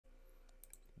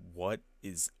What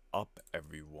is up,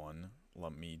 everyone?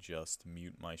 Let me just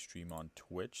mute my stream on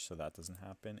Twitch so that doesn't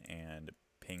happen and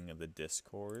ping the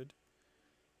Discord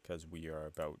because we are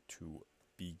about to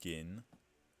begin.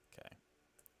 Okay.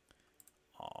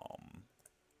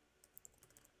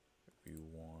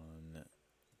 Everyone,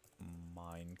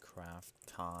 Minecraft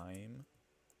time.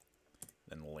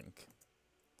 Then link.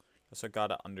 So I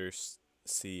gotta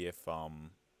see if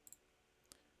the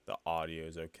audio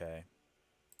is okay.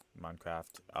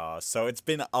 Minecraft. So it's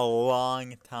been a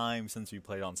long time since we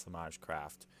played on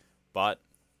Smashcraft, but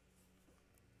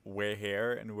we're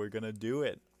here and we're gonna do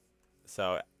it.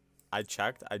 So I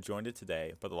checked, I joined it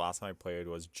today, but the last time I played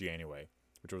was January,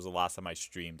 which was the last time I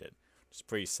streamed it, which is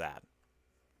pretty sad.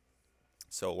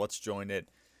 So let's join it,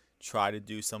 try to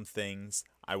do some things.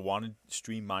 I want to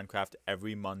stream Minecraft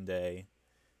every Monday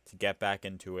to get back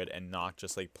into it and not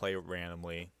just like play it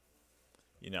randomly.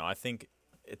 You know, I think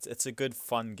it's a good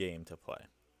fun game to play.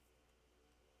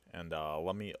 And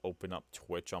let me open up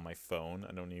Twitch on my phone.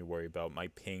 I don't need to worry about my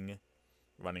ping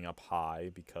running up high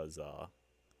because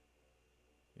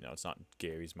you know, it's not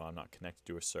Gary's mod. I'm not connected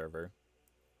to a server.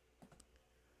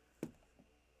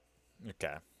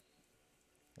 Okay.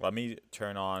 Let me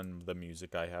turn on the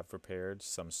music I have prepared.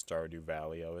 Some Stardew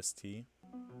Valley OST.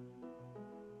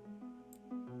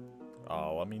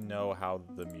 Let me know how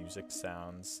the music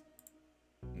sounds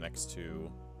next to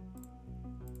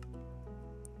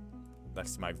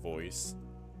my voice,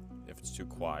 if it's too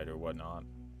quiet or whatnot.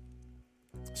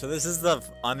 So this is the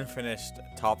unfinished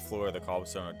top floor of the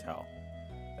Cobblestone Hotel.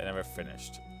 They never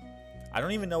finished. I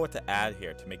don't even know what to add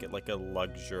here to make it like a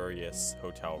luxurious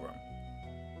hotel room.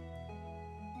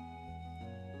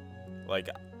 Like,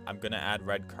 I'm gonna add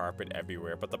red carpet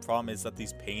everywhere, but the problem is that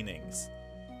these paintings,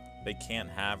 they can't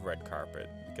have red carpet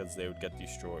because they would get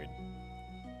destroyed.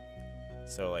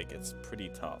 So like, it's pretty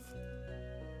tough.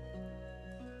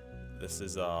 This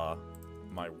is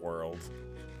my world.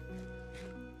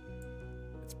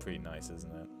 It's pretty nice,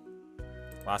 isn't it?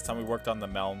 Last time we worked on the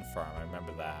melon farm, I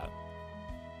remember that.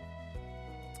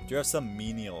 Do you have some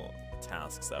menial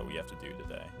tasks that we have to do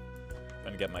today? I'm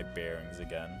gonna get my bearings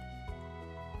again.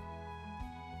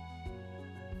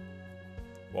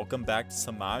 Welcome back to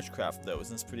Smashcraft though,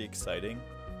 isn't this pretty exciting?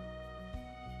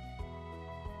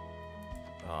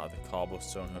 The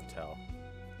Cobblestone Hotel.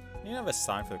 You didn't have a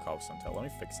sign for the Cobblestone Hotel. Let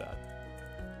me fix that.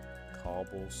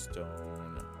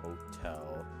 Cobblestone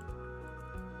Hotel.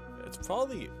 It's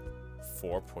probably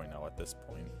 4.0 at this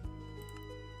point.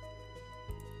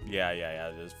 Yeah,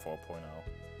 it is 4.0.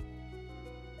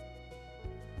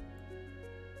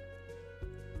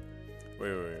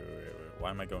 Wait. Why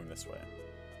am I going this way?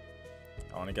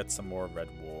 I want to get some more red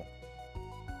wool.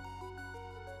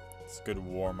 It's a good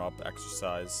warm-up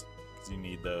exercise, because you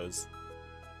need those.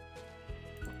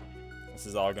 This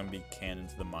is all going to be canon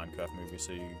to the Minecraft movie,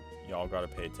 so y'all got to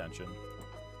pay attention.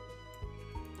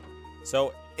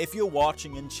 So, if you're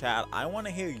watching in chat, I want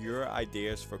to hear your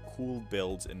ideas for cool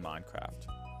builds in Minecraft.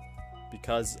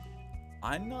 Because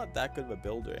I'm not that good of a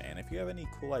builder, and if you have any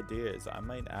cool ideas, I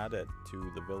might add it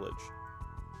to the village.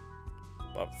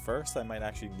 But first, I might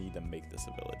actually need to make this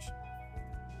a village.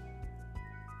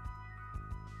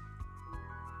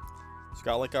 It's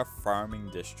got like a farming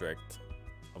district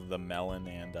of the melon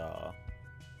and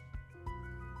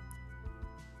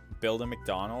build a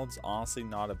McDonald's. Honestly,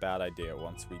 not a bad idea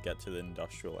once we get to the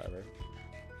industrial era.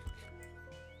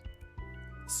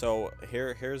 So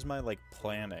here's my like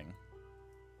planning.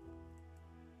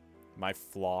 My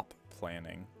flop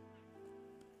planning.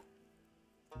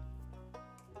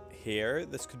 Here,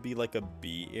 this could be like a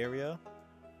bee area.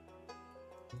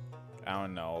 I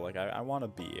don't know, like I want a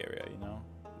bee area, you know?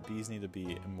 Bees need to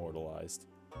be immortalized.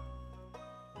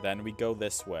 Then we go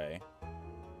this way.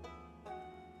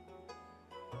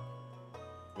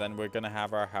 Then we're gonna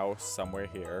have our house somewhere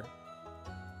here.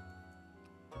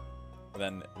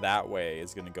 Then that way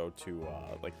is gonna go to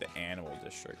like the animal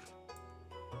district,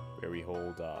 where we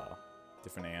hold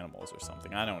different animals or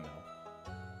something. I don't know.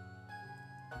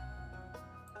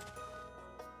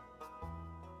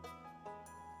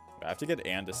 I have to get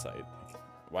andesite.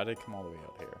 Why did I come all the way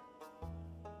out here?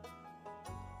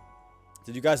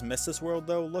 Did you guys miss this world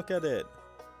though? Look at it.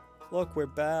 Look, we're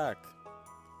back.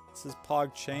 This is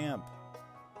PogChamp.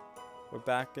 We're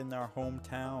back in our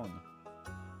hometown.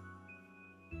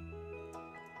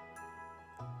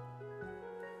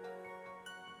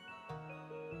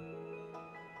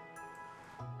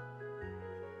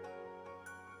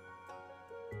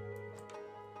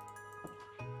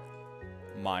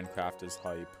 Minecraft is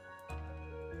hype.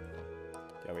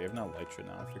 Yeah, we have no elytra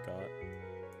now, I forgot.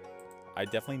 I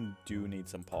definitely do need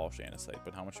some polished andesite,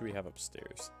 but how much do we have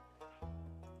upstairs?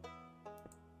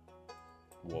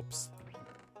 Whoops.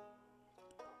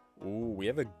 Ooh, we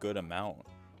have a good amount.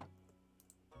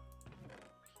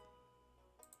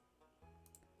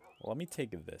 Well, let me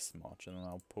take this much, and then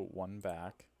I'll put one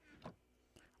back.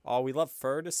 Oh, we let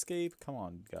Fur escape? Come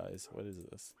on, guys. What is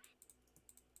this?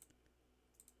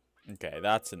 Okay,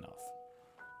 that's enough.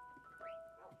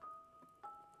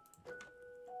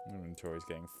 Inventory's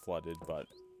getting flooded, but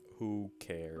who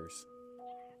cares?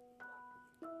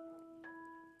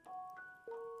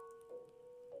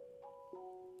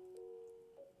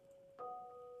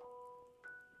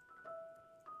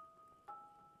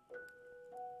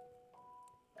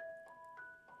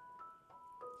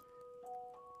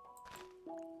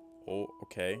 Oh,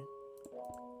 okay.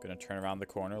 Gonna turn around the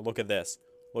corner. Look at this.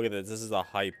 Look at this. This is a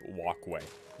hype walkway.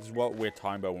 This is what we're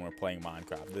talking about when we're playing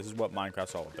Minecraft. This is what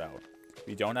Minecraft's all about. If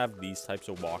you don't have these types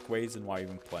of walkways, then why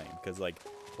even playing? Because, like,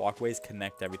 walkways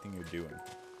connect everything you're doing.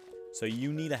 So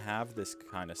you need to have this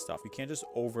kind of stuff. You can't just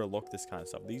overlook this kind of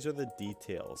stuff. These are the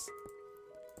details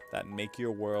that make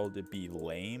your world be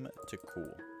lame to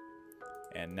cool.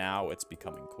 And now it's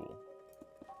becoming cool.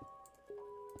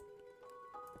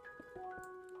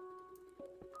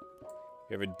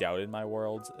 If you ever doubted my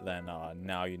world, then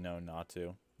now you know not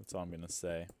to. That's all I'm going to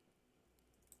say.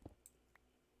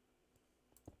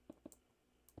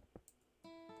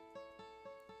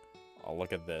 Oh,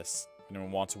 look at this. If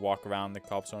anyone wants to walk around the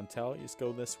cobblestone hotel, you just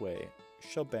go this way.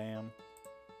 Shabam.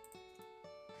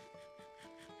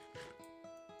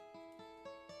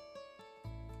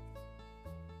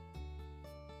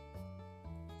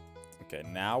 Okay,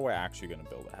 now we're actually going to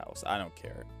build a house. I don't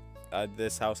care.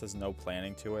 This house has no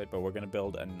planning to it, but we're going to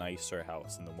build a nicer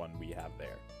house than the one we have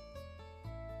there.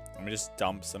 Let me just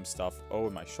dump some stuff. Oh,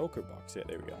 in my shulker box. Yeah,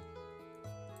 there we go.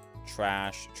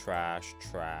 Trash, trash,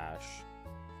 trash.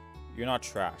 You're not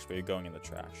trash, but you're going in the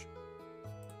trash.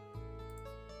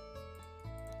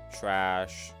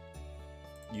 Trash.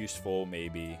 Useful,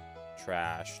 maybe.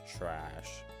 Trash, trash.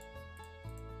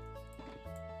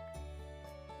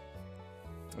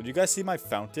 Did you guys see my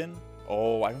fountain?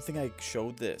 Oh, I don't think I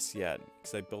showed this yet,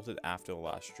 because I built it after the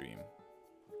last stream.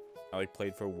 I like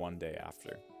played for one day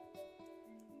after.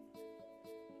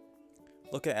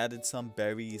 Look, I added some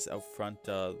berries out front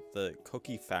the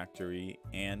cookie factory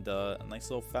and a nice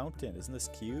little fountain. Isn't this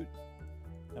cute?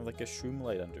 I have like a shroom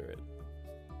light under it.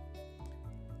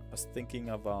 I was thinking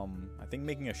of I think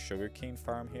making a sugarcane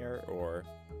farm here, or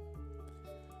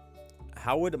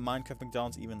how would Minecraft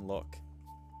McDonald's even look?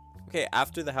 Okay,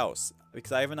 after the house,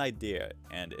 because I have an idea,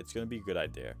 and it's going to be a good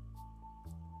idea.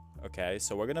 Okay,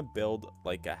 so we're going to build,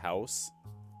 like, a house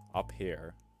up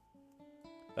here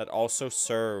that also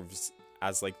serves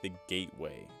as, like, the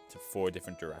gateway to 4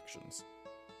 different directions.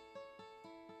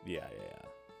 Yeah.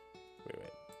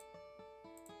 Wait.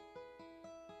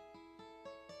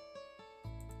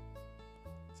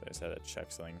 So I just had to check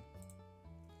something.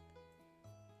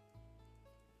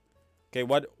 Okay,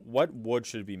 what wood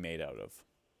should it be made out of?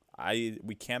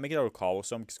 We can't make it out of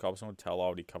cobblestone because cobblestone hotel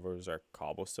already covers our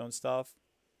cobblestone stuff.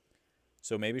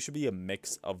 So maybe it should be a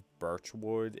mix of birch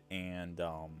wood and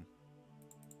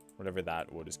whatever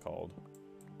that wood is called.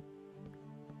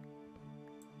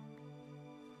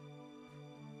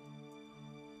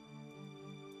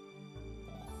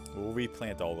 We'll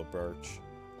replant all the birch.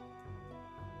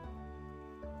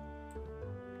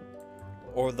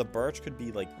 Or the birch could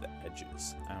be like the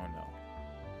edges. I don't know.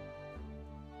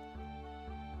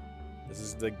 This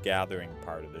is the gathering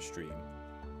part of the stream.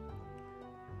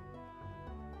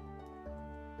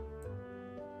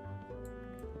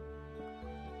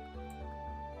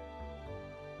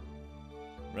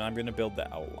 And I'm going to build the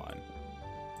outline.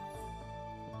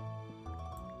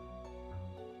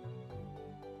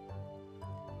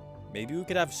 Maybe we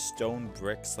could have stone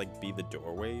bricks like be the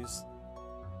doorways.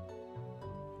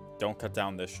 Don't cut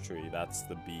down this tree. That's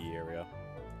the bee area.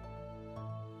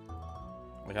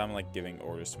 Like I'm like giving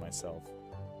orders to myself.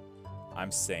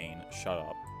 I'm sane. Shut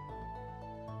up.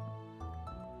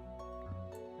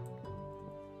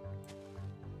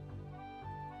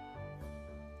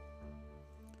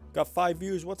 Got 5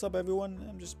 views. What's up, everyone?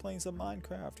 I'm just playing some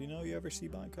Minecraft. You know, you ever see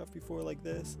Minecraft before like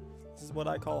this? This is what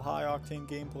I call high-octane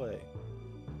gameplay.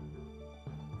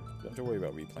 Don't have to worry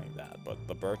about replaying that, but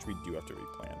the birch we do have to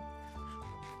replant.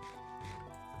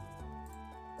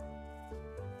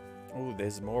 Oh,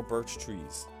 there's more birch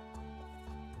trees.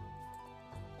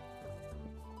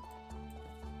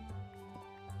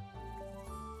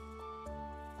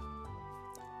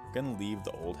 I'm gonna leave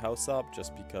the old house up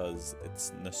just because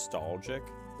it's nostalgic.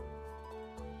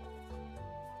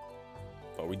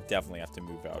 But we definitely have to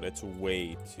move out. It's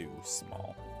way too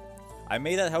small. I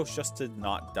made that house just to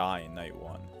not die in night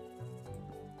 1.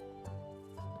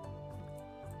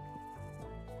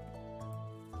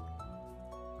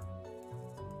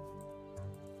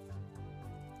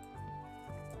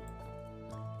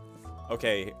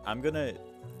 Okay, I'm gonna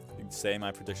say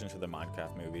my predictions for the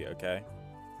Minecraft movie, okay?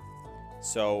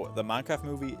 So, the Minecraft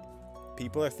movie,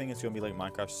 people are thinking it's gonna be like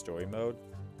Minecraft story mode.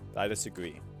 But I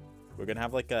disagree. We're gonna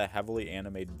have like a heavily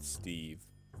animated Steve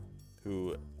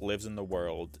who lives in the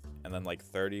world, and then like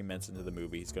 30 minutes into the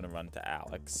movie, he's gonna run to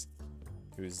Alex,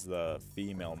 who's the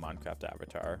female Minecraft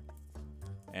avatar.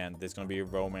 And there's gonna be a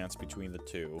romance between the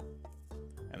two.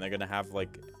 And they're gonna have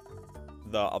like,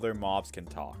 the other mobs can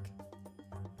talk.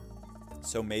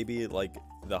 So maybe like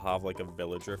they'll have like a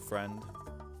villager friend.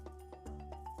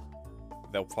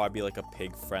 There'll probably be like a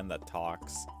pig friend that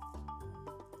talks.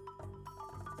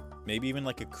 Maybe even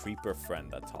like a creeper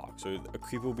friend that talks. Or a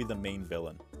creeper will be the main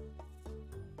villain.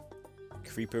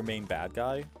 Creeper main bad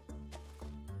guy.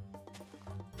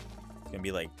 It's gonna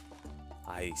be like,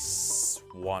 I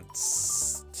want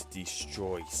to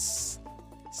destroy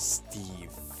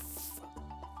Steve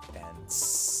and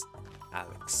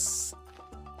Alex.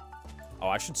 Oh,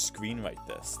 I should screenwrite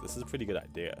this. This is a pretty good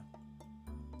idea.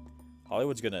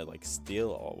 Hollywood's gonna like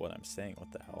steal all what I'm saying.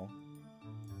 What the hell?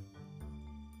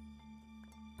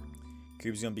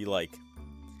 Cube's gonna be like,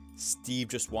 Steve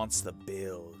just wants to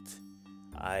build.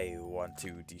 I want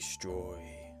to destroy.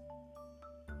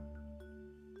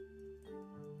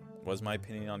 What's my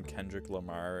opinion on Kendrick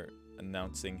Lamar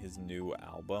announcing his new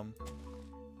album?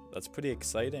 That's pretty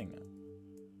exciting.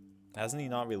 Hasn't he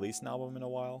not released an album in a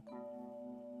while?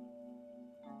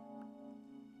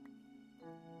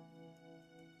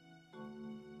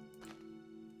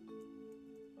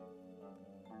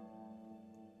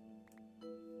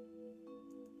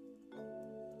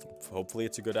 Hopefully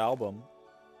it's a good album.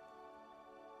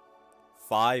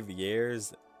 5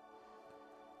 years?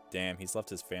 Damn, he's left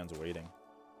his fans waiting.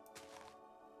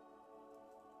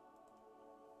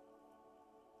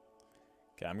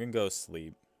 Okay, I'm gonna go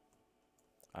sleep.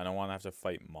 I don't want to have to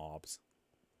fight mobs.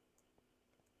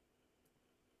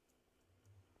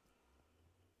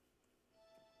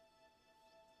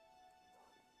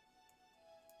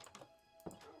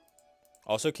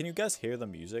 Also, can you guys hear the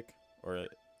music? Or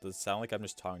does it sound like I'm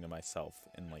just talking to myself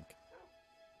and like,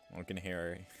 I can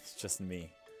hear it's just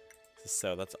me.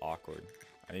 So that's awkward.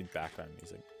 I need background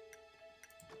music.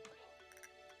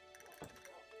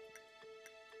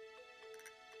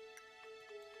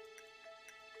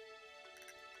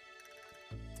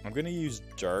 I'm gonna use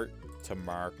dirt to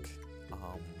mark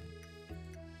I'm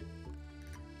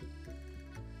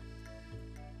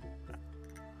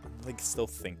like still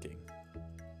thinking,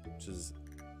 which is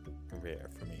rare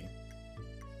for me.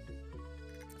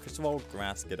 First of all,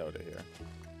 grass, get out of here.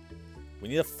 We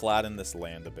need to flatten this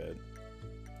land a bit.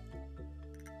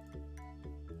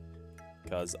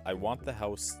 Because I want the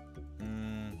house...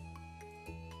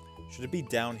 should it be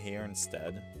down here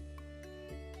instead?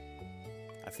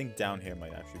 I think down here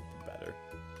might actually be better.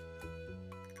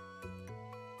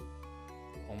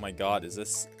 Oh my god, is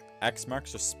this... X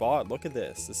marks a spot? Look at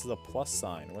this. This is a plus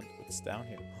sign. What's down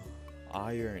here?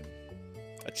 Iron.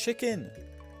 A chicken!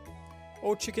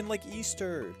 Oh, chicken like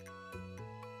Easter!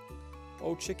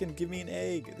 Oh, chicken, give me an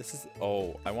egg! This is...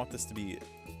 Oh, I want this to be...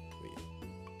 Wait.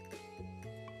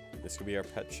 This could be our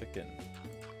pet chicken.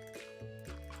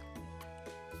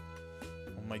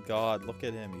 Oh my god, look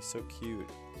at him. He's so cute.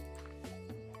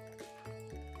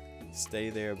 Stay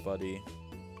there, buddy.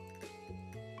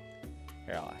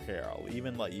 Here, I'll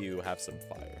even let you have some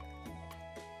fire.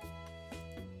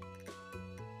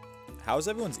 How's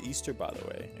everyone's Easter, by the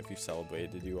way? If you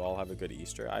celebrated, did you all have a good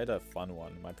Easter? I had a fun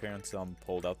one. My parents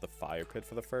pulled out the fire pit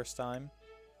for the first time,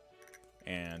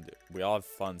 and we all had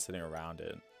fun sitting around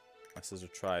it. My sister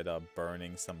tried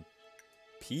burning some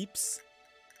peeps.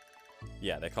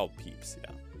 Yeah, they're called peeps.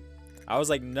 Yeah. I was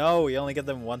like, no, we only get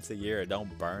them once a year.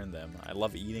 Don't burn them. I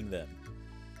love eating them.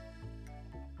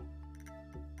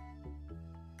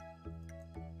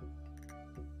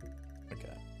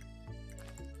 Okay.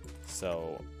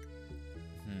 So.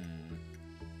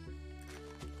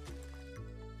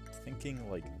 Thinking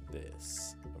like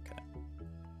this. Okay.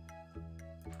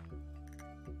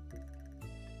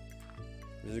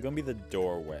 This is gonna be the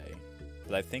doorway,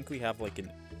 but I think we have like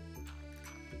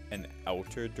an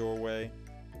outer doorway.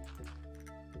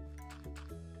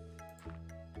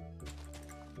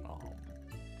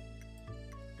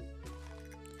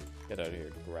 Get out of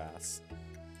here, grass.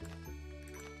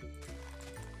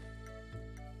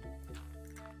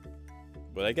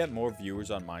 Would I get more viewers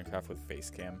on Minecraft with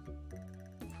Facecam?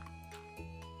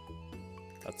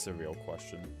 That's a real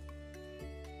question.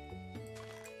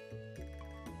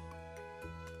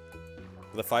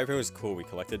 But the fire pit was cool. We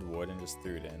collected wood and just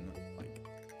threw it in. Like,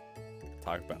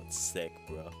 talk about sick,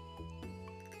 bro.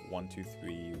 1, 2,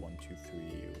 3, 1, 2, 3,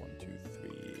 1, 2,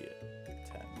 3,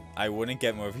 10. I wouldn't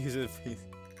get more views if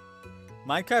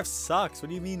Minecraft sucks. What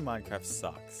do you mean Minecraft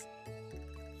sucks?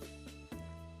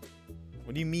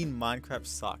 What do you mean Minecraft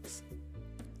sucks?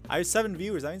 I have 7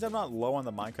 viewers. That means I'm not low on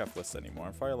the Minecraft list anymore.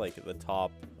 I'm probably like the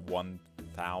top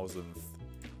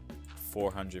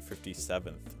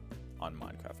 1,457th on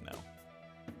Minecraft now.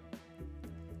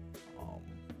 I'm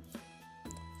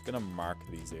gonna mark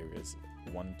these areas.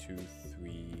 1, 2,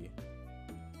 3.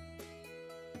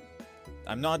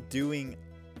 I'm not doing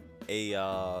a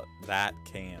that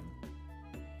cam.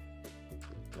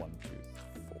 1, 2,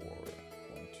 4.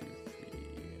 1, 2, 3.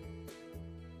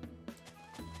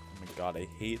 Oh my god, I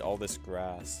hate all this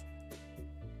grass.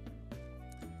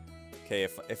 Okay,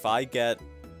 if I get...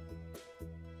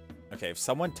 Okay, if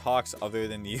someone talks other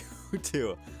than you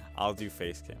two, I'll do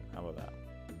face cam. How about that?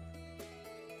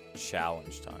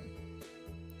 Challenge time.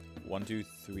 1, 2,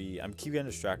 3. I'm keep getting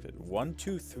distracted. 1,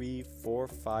 2, 3, 4,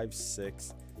 5,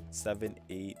 6, 7,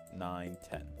 8, 9,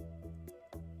 10.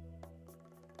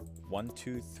 1,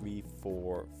 2, 3,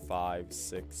 4, 5,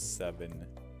 6, 7,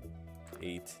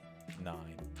 8,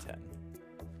 9, 10.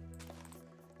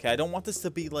 Okay, I don't want this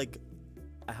to be like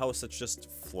a house that's just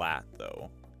flat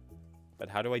though. But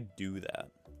how do I do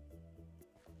that?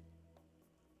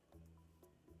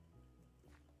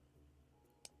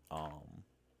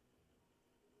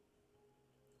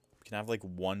 Can I have like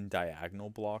one diagonal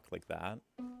block like that?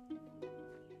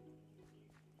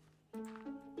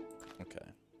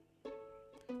 Okay.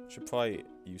 Should probably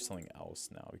use something else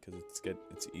now because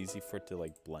it's easy for it to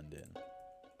like blend in.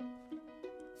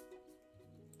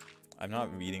 I'm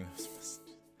not reading this.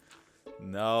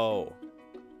 No.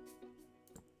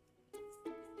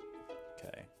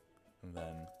 Okay. And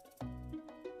then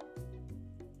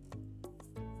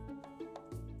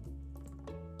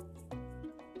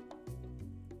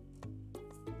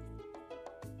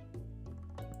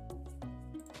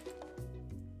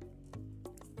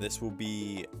this will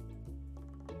be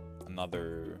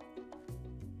another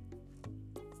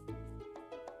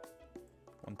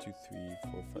 1, 2, 3,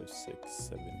 4, 5, 6,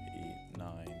 7, 8,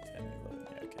 9, 10, 11.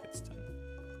 Yeah, okay, it's 10.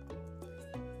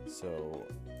 So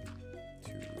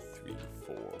 2, 3,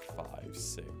 4, 5,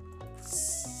 6,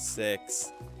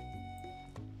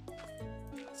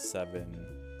 7,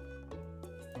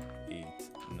 8,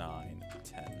 9,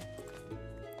 10.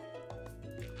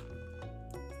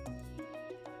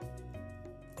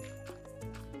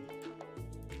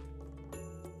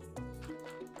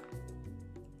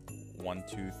 One,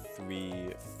 2,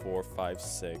 3, 4, 5,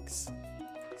 6,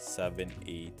 7,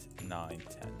 8, 9,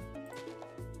 10.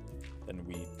 Then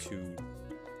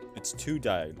it's 2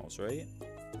 diagonals, right?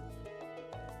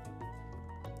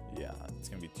 Yeah, it's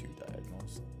gonna be 2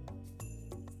 diagonals.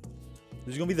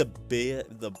 This is gonna be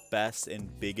the best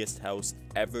and biggest house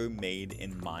ever made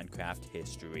in Minecraft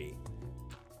history.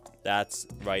 That's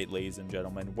right, ladies and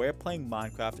gentlemen. We're playing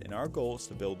Minecraft, and our goal is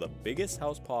to build the biggest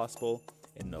house possible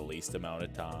in the least amount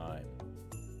of time.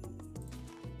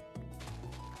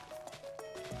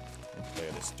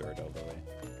 Clear this dirt out of the way.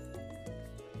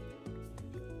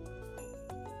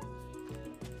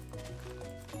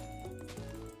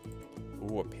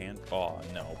 Ooh, a pan. Oh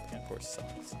no, Pancore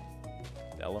sucks.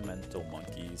 The elemental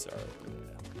monkeys are.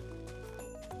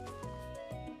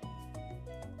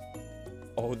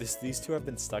 Oh, these two have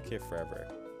been stuck here forever.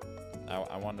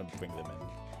 I want to bring them in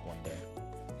one day.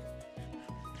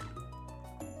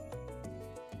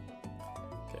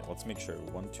 Okay, let's make sure.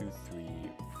 1, 2, 3,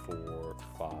 4,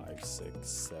 5, 6,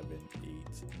 7, 8,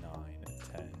 9,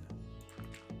 10.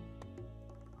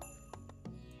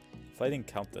 If I didn't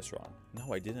count this wrong.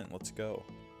 No, I didn't. Let's go.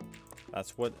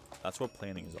 That's what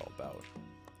planning is all about.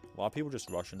 A lot of people just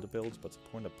rush into builds, but it's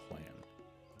important to plan.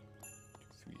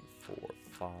 2, 3, 4,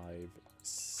 5,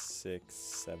 6,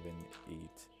 7, 8,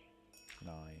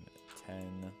 9,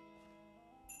 10.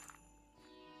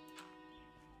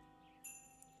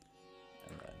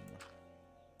 And then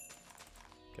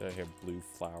get out here, blue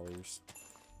flowers.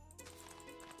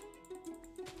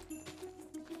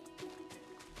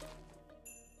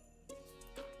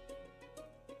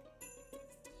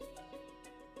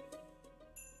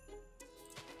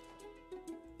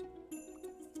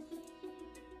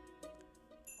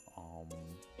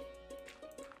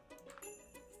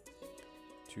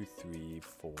 Two, 3,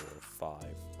 4, 5.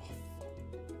 Oh.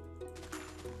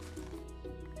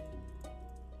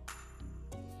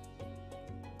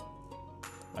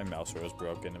 My mouse row is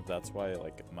broken. If that's why,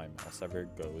 like, my mouse ever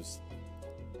goes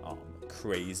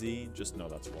crazy, just know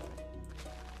that's why.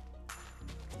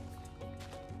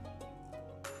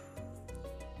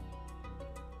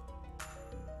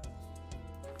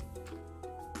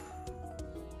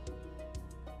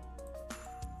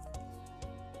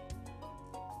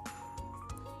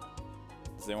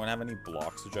 Does anyone have any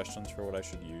block suggestions for what I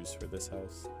should use for this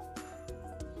house?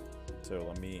 So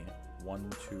let me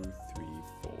 1, 2, 3,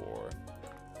 4,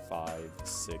 5,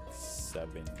 6,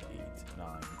 7, 8,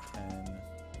 9, 10.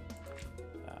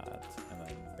 That, and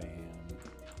then bam.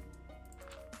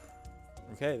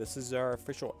 Okay, this is our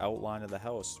official outline of the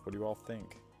house. What do you all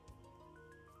think?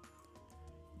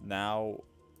 Now,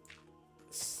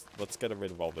 let's get rid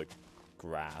of all the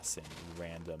grass and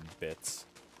random bits.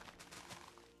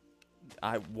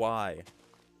 Why?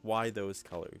 Why those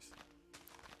colors?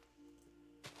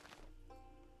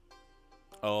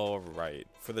 Oh, right.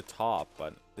 For the top,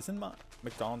 but isn't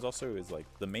McDonald's also is like,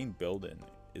 the main building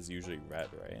is usually red,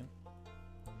 right?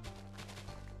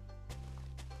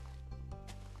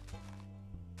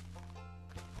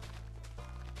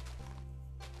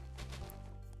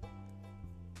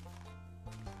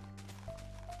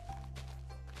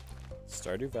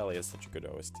 Stardew Valley is such a good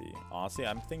OST. Honestly,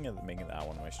 I'm thinking of making that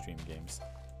one of my stream games.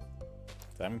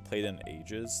 I haven't played in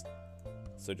ages,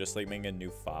 so just like making a new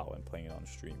file and playing it on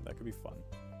stream, that could be fun.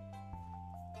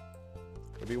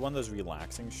 It'd be one of those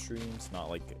relaxing streams, not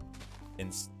like,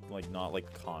 not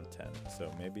like content.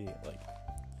 So maybe like,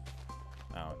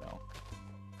 I don't know.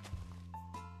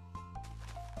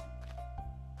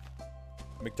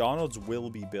 McDonald's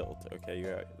will be built. Okay,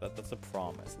 yeah, that's a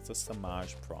promise. It's a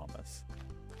Samaj promise.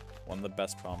 One of the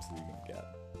best promises you can get.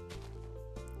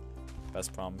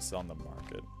 Best promise on the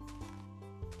market.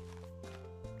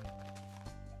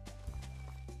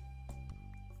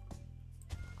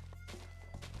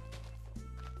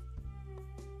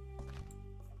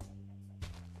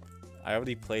 I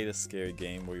already played a scary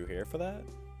game. Were you here for that?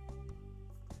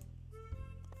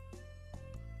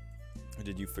 Or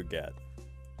did you forget? You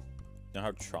know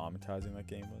how traumatizing that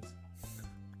game was?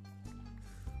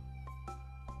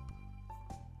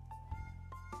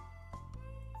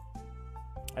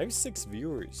 I have 6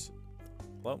 viewers.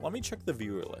 Let me check the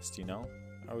viewer list, you know?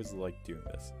 I always like doing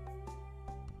this.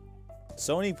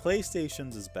 Sony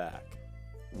PlayStations is back.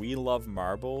 We love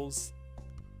marbles.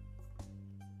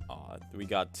 We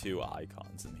got 2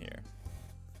 icons in here.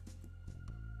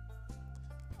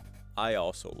 I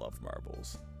also love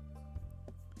marbles.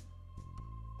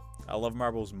 I love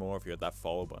marbles more if you had that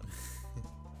follow button.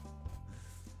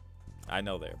 I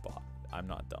know they're bot. I'm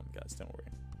not dumb, guys. Don't worry.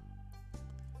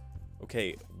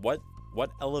 Okay, what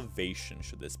elevation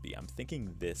should this be? I'm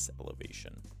thinking this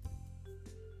elevation.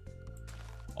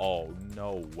 Oh,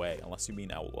 no way. Unless you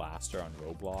mean Outlaster on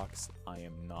Roblox, I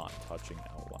am not touching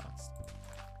Outlast.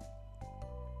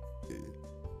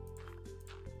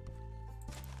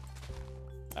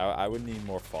 I would need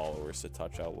more followers to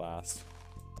touch Outlast.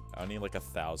 I need like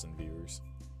 1,000 viewers.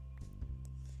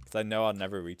 Because I know I'll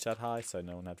never reach that high, so I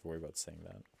don't have to worry about saying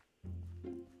that.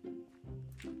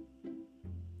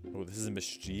 Oh, this is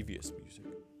mischievous music.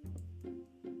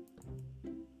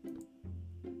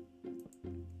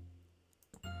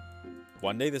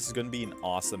 One day this is going to be an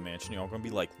awesome mansion. You're all going to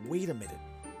be like, wait a minute.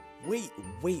 Wait,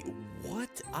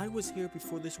 what? I was here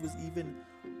before this was even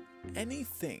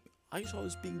anything. I saw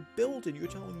this being built and you're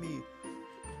telling me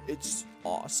it's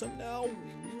awesome now?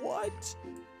 What?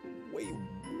 Wait,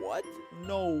 what?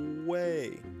 No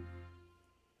way.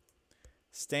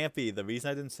 Stampy, the reason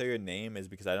I didn't say your name is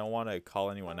because I don't want to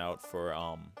call anyone out for,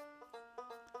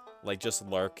 like, just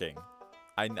lurking.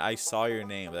 I saw your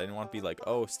name, but I didn't want to be like,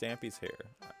 oh, Stampy's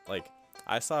here. Like,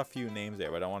 I saw a few names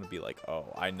there, but I don't want to be like, oh,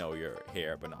 I know you're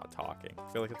here, but not talking. I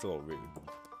feel like it's a little rude. So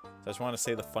I just want to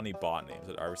say the funny bot names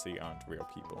that obviously aren't real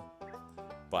people.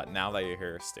 But now that you're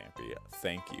here, Stampy,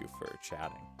 thank you for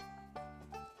chatting.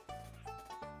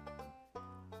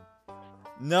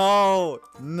 No,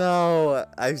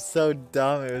 I'm so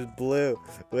dumb. It was blue.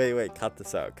 Wait, cut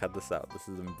this out. This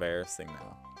is embarrassing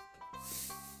now.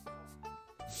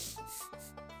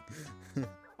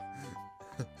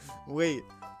 wait,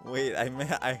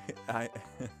 I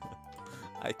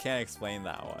can't explain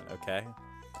that one, okay?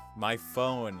 My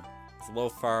phone is a little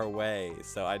far away,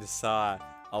 so I just saw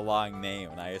a long name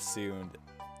and I assumed,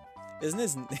 isn't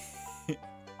his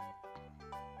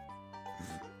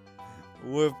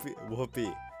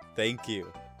Whoopi, thank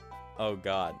you. Oh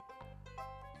god.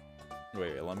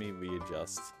 Wait, let me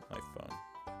readjust my phone.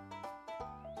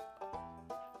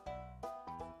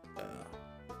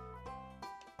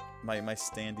 My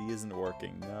standee isn't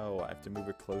working. No, I have to move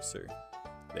it closer.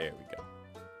 There we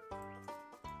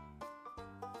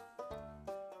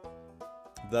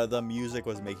go. The music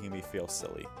was making me feel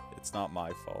silly. It's not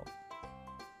my fault.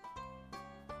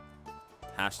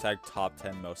 Hashtag top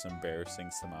 10 most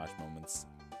embarrassing Samaj moments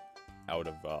out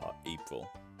of April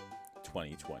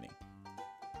 2020.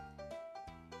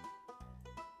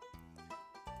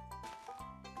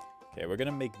 Okay, we're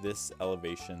gonna make this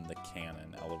elevation the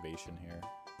cannon elevation here.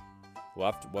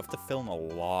 We'll have to film a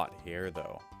lot here,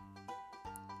 though.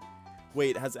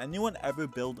 Wait, has anyone ever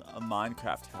built a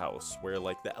Minecraft house where,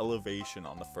 like, the elevation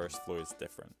on the first floor is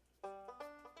different?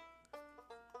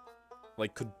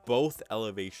 Like, could both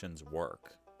elevations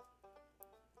work?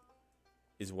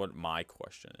 Is what my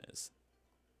question is.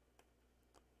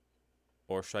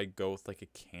 Or should I go with, like, a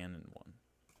cannon one?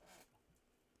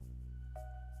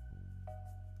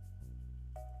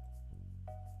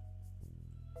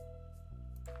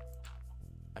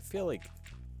 I feel like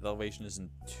the elevation isn't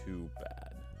too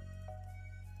bad.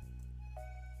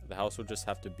 The house will just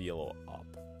have to be a little up.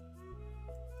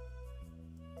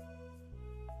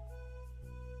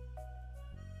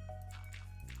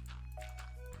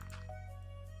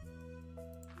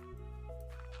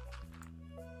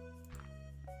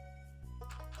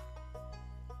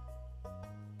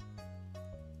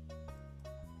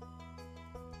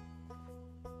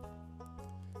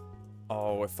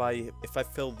 Oh, if I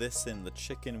fill this in, the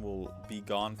chicken will be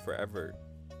gone forever.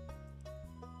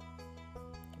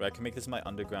 But I can make this my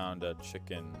underground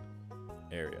chicken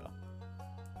area.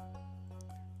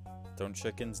 Don't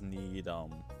chickens need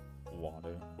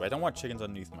water? Wait, I don't want chickens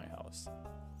underneath my house.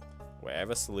 Wait, I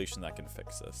have a solution that can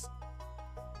fix this.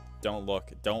 Don't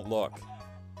look. Don't look.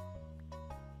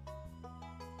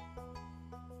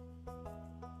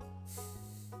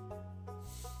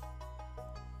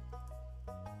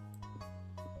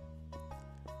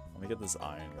 Let me get this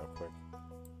iron real quick.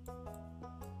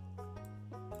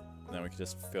 And then we can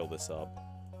just fill this up.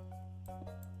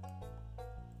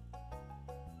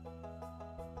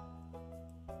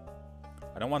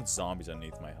 I don't want zombies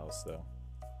underneath my house, though.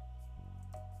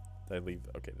 Did I leave?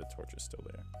 Okay, the torch is still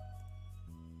there.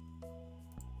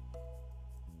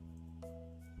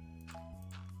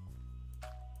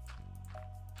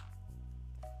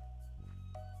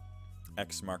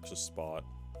 X marks a spot.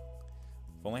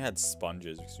 If only I had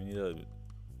sponges, because we need to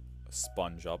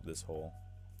sponge up this hole.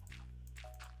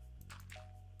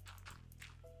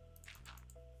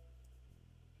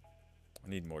 I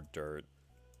need more dirt.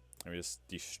 Let me just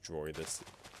destroy this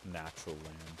natural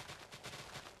land.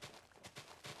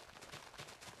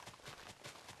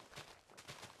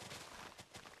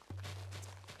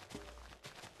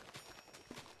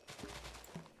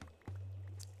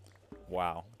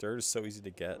 Wow, dirt is so easy to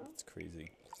get. It's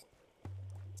crazy.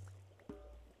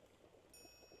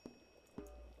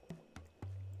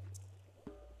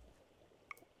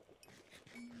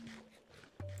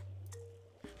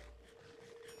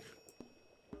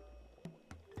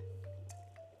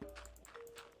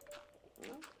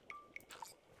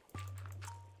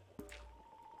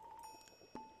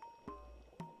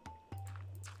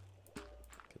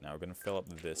 Now we're gonna fill up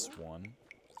this one.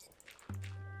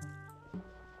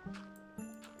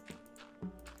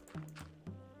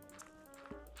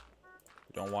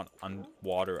 We don't want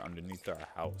water underneath our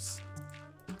house.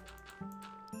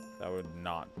 That would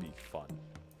not be fun.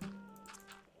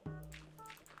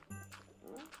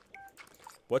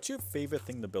 What's your favorite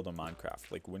thing to build in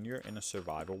Minecraft? Like, when you're in a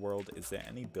survival world, is there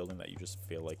any building that you just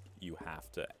feel like you have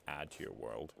to add to your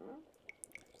world?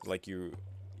 Like, you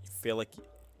feel like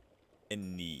it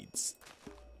needs.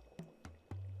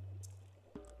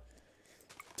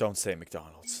 Don't say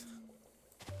McDonald's.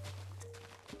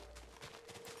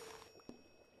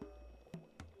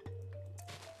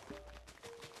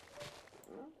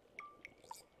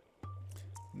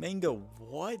 Mango,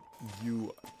 what?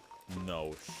 You...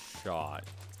 No shot.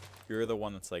 You're the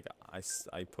one that's like,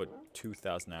 I put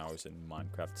 2,000 hours in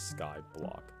Minecraft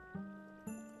Skyblock.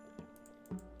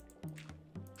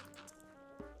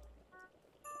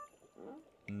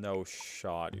 No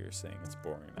shot, you're saying it's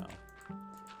boring now.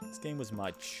 This game was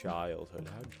my childhood.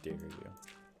 How dare you?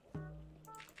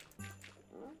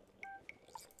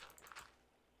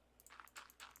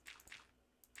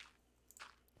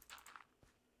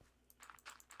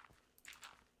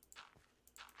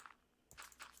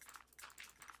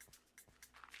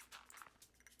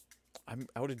 I'm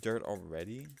out of dirt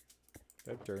already? Do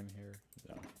I have dirt in here?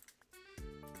 No.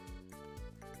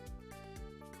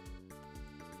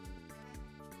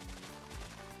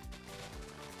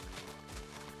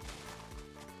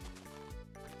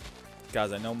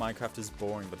 Guys, I know Minecraft is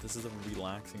boring, but this is a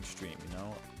relaxing stream, you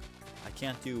know? I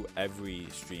can't do every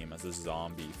stream as a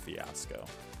zombie fiasco.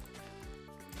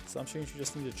 Some streams you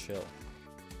just need to chill.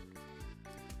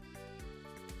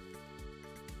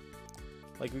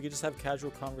 Like, we could just have casual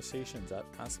conversations.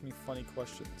 Ask me funny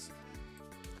questions.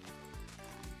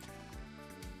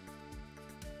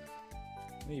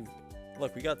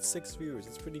 Look, we got 6 viewers.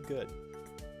 It's pretty good.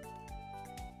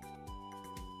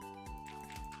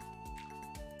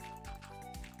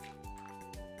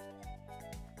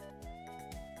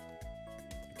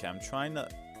 Okay, I'm trying to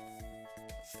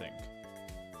think.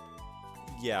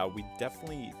 Yeah, we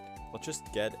definitely... Let's just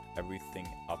get everything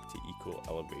up to equal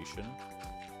elevation.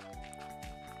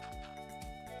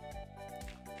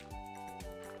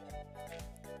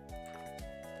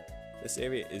 This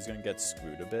area is going to get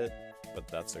screwed a bit, but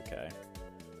that's okay.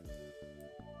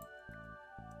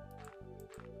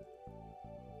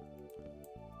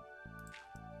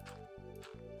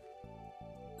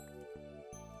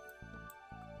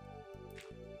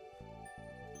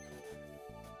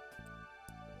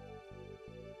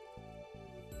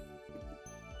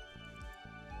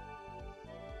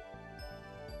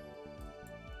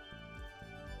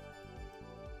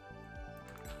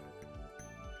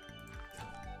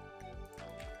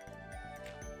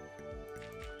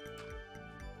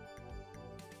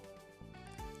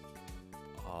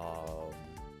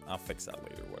 I'll fix that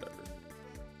later, whatever.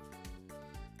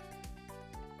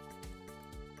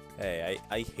 Hey,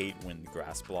 I hate when the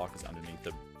grass block is underneath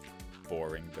the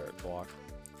boring dirt block.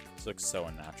 This looks so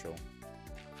unnatural.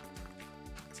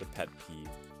 It's a pet peeve.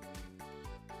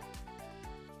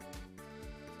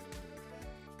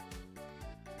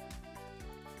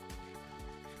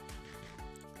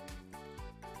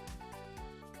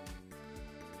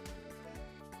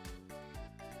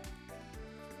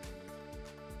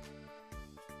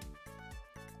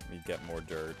 We get more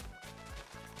dirt.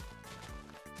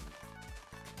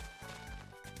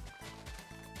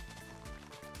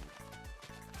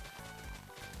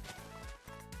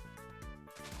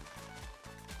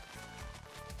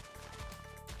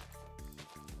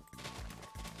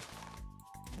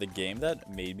 The game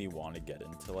that made me want to get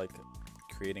into like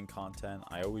creating content,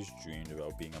 I always dreamed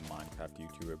about being a Minecraft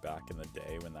YouTuber back in the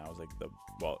day when that was like the,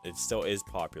 well, it still is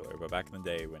popular, but back in the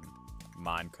day when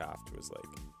Minecraft was like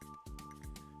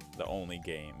the only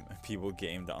game people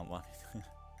gamed online.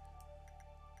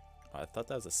 I thought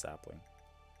that was a sapling.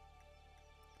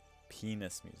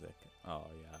 Penis music. Oh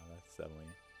yeah, that's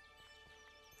definitely.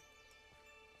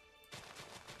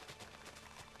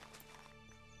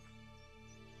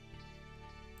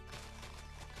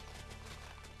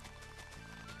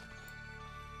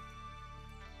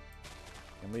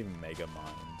 I believe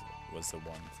Megamind was the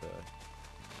one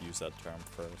to use that term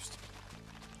first.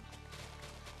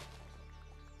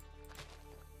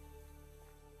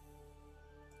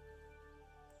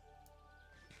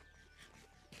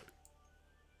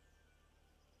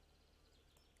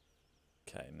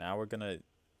 Okay, now we're gonna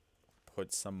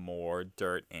put some more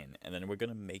dirt in, and then we're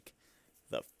gonna make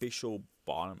the official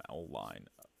bottom outline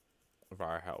of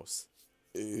our house.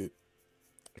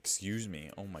 Excuse me.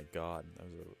 Oh my god, that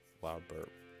was a loud burp.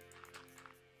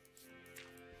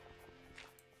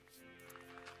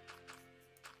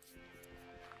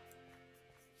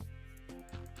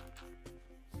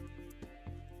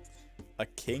 A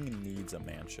king needs a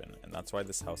mansion, and that's why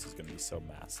this house is gonna be so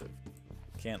massive.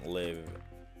 Can't live.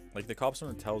 Like, the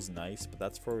Cobblestone Hotel's nice, but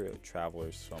that's for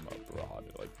travelers from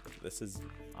abroad. Like, this is...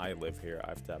 I live here, I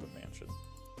have to have a mansion.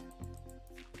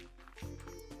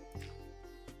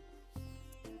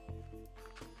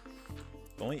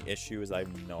 The only issue is I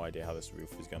have no idea how this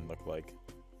roof is going to look like.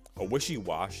 A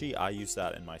wishy-washy? I use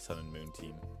that in my Sun and Moon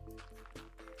team.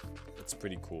 It's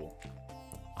pretty cool.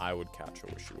 I would catch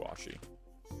a wishy-washy.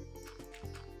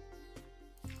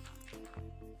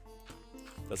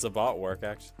 Does the bot work,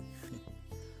 actually?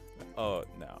 Oh,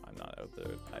 no, I'm not out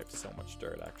there. I have so much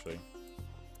dirt, actually.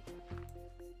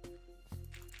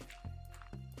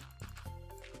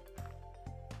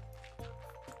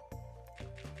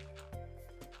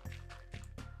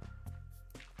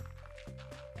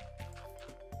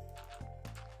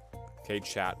 Okay,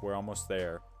 chat, we're almost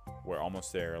there. We're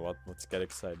almost there. Let's get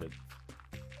excited.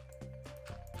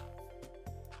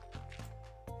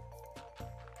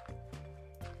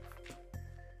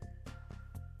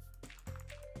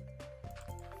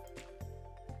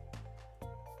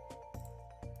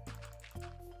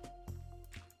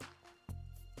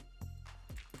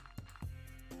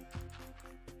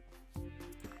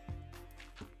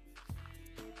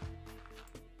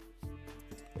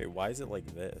 Wait, why is it like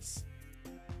this?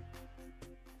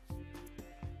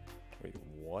 Wait,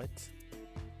 what?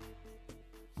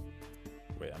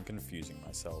 Wait, I'm confusing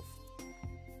myself.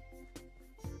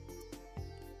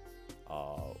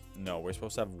 No, we're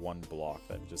supposed to have one block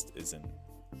that just isn't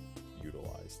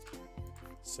utilized.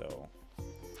 So,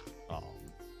 what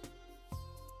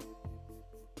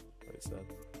is that?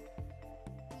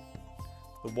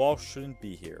 The wall shouldn't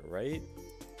be here, right?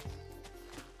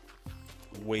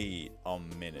 Wait a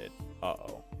minute.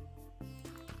 Uh-oh.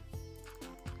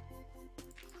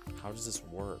 How does this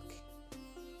work?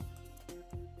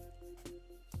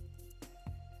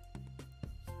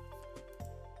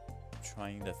 I'm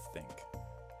trying to think.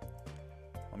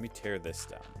 Let me tear this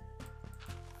down.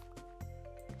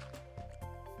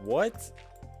 What?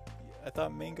 I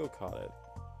thought Mango caught it.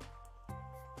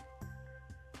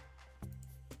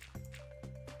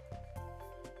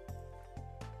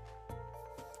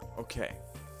 Okay.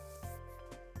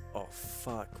 Oh,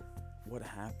 fuck. What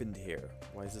happened here?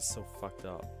 Why is this so fucked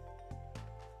up?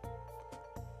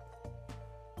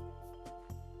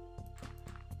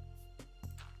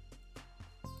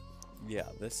 Yeah,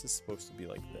 this is supposed to be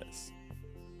like this.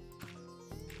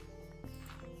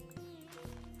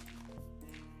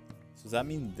 So does that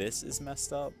mean this is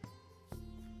messed up?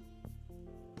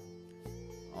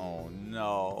 Oh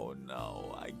no,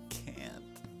 no, I can't.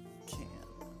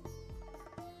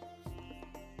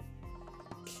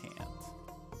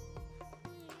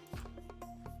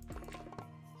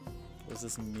 What does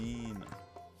this mean?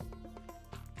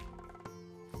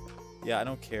 Yeah, I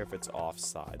don't care if it's off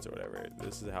sides or whatever.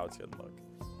 This is how it's gonna look.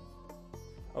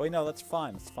 Oh wait, no, that's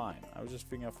fine. It's fine. I was just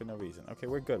figuring out for no reason. Okay,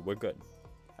 we're good. We're good.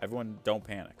 Everyone, don't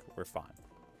panic. We're fine.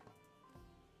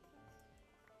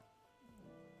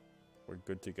 We're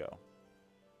good to go.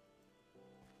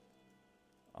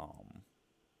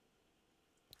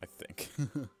 I think.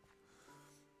 Is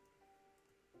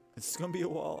this gonna be a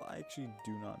wall? I actually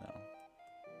do not know.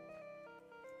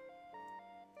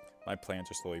 My plans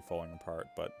are slowly falling apart,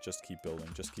 but just keep building,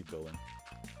 just keep building.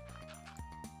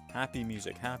 Happy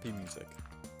music, happy music.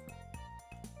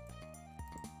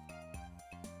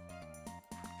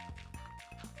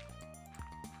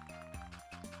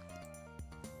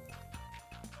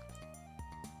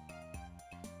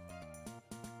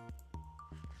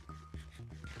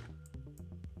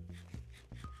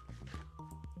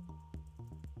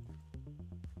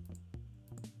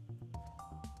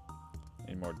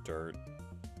 Need more dirt.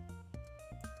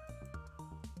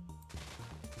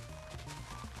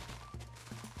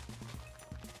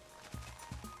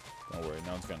 Don't worry,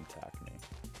 no one's gonna attack me.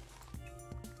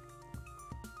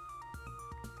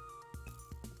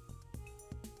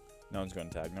 No one's gonna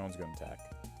attack, no one's gonna attack.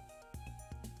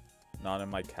 Not in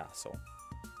my castle.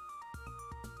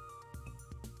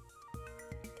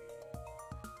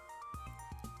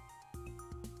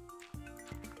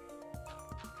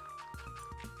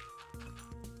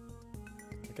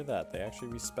 Look at that, they actually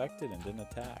respected and didn't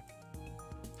attack.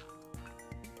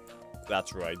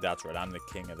 That's right, I'm the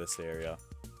king of this area.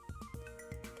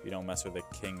 You don't mess with the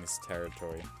king's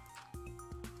territory.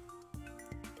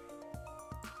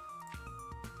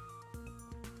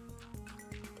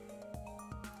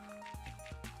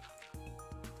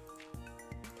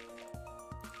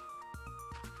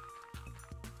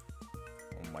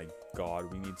 Oh my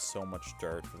god, we need so much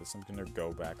dirt for this. I'm gonna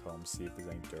go back home, see if there's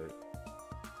any dirt.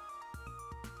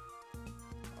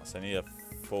 So I need to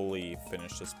fully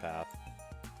finish this path.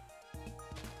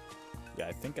 Yeah,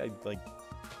 I think I, like,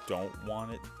 don't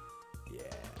want it. Yeah.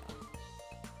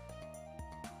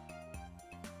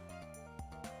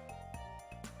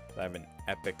 I have an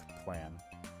epic plan.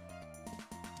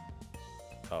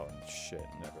 Oh, shit.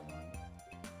 Never mind.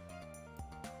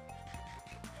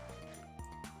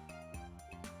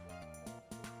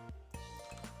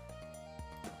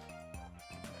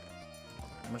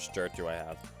 How much dirt do I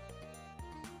have?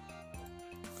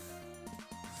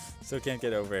 Still can't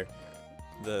get over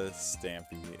the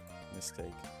Stampy mistake.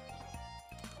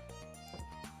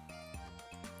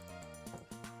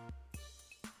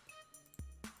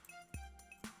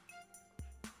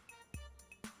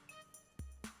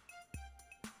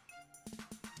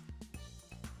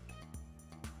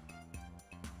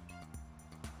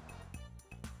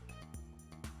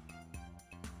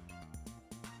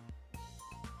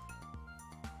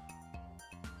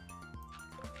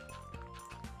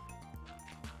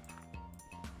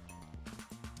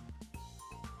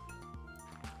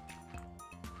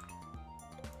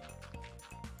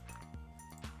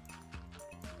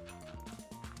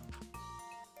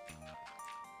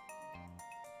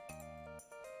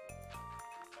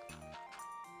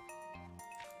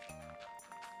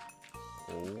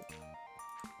 Oh.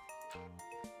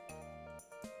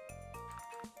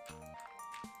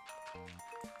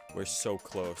 We're so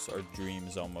close. Our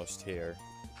dream's almost here.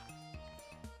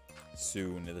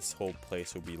 Soon, this whole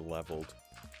place will be leveled.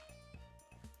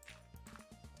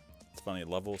 It's funny,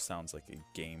 level sounds like a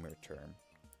gamer term.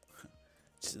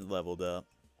 Just leveled up.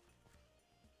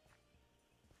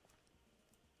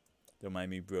 Don't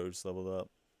mind me, bro, just leveled up.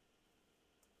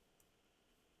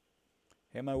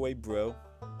 Hey, my way, bro.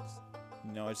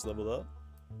 You know I just leveled up?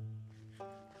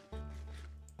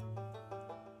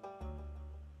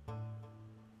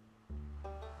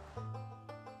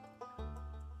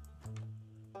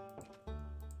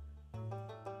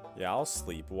 Yeah, I'll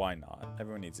sleep. Why not?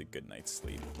 Everyone needs a good night's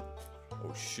sleep.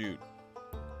 Oh, shoot.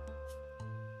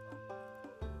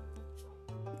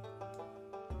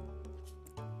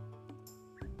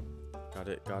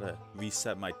 Gotta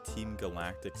reset my Team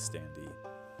Galactic standee.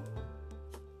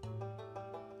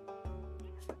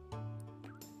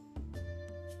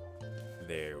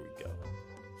 There we go.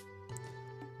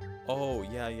 Oh,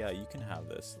 yeah, you can have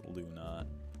this. Luna,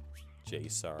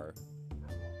 Jaysar,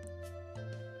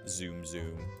 Zoom.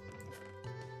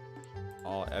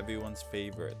 All everyone's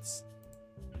favorites.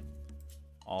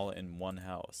 All in one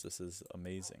house. This is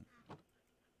amazing.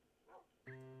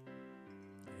 I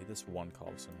hate this one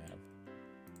Cobblestone I have.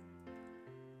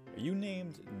 Are you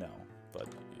named? No, but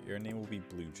your name will be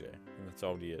Blue Jay. That's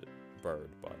already a bird,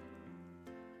 but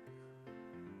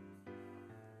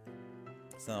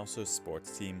it's not also a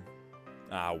sports team.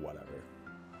 Ah, whatever.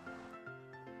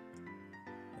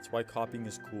 That's why copying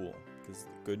is cool, because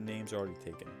good names are already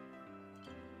taken.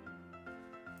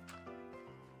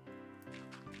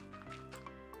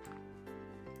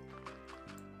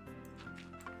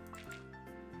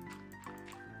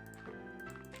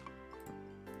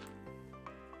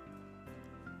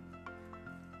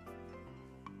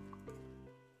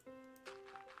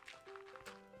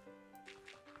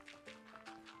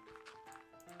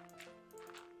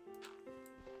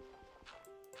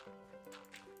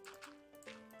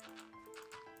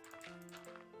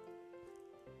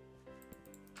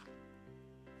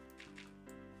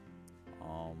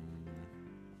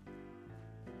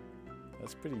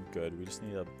 That's pretty good. We just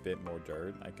need a bit more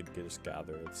dirt. I could just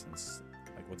gather it since,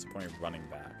 like, what's the point of running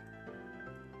back?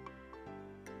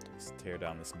 Let's tear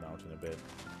down this mountain a bit.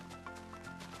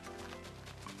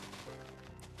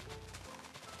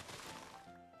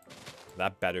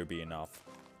 That better be enough.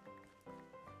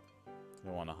 I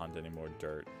don't want to hunt any more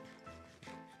dirt.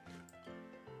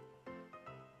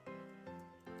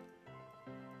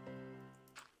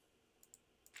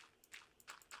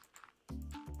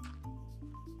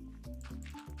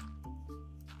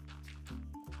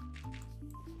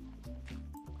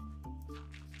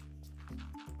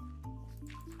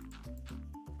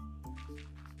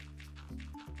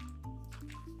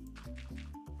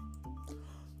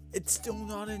 It's still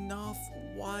not enough.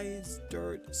 Why is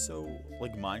dirt so...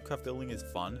 Like, Minecraft building is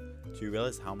fun. Do you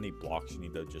realize how many blocks you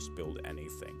need to just build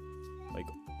anything? Like,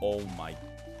 oh my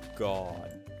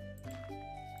god.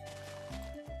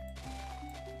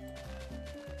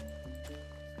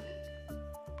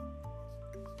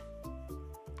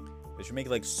 They should make,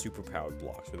 like, super-powered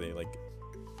blocks where they, like,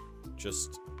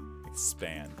 just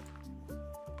expand.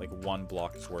 Like, one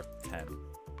block is worth 10.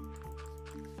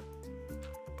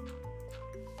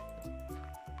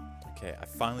 Okay, I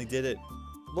finally did it.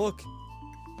 Look!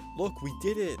 Look, we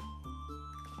did it!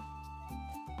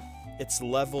 It's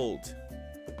leveled.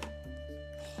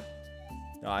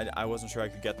 No, I wasn't sure I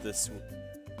could get this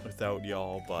without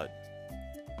y'all, but...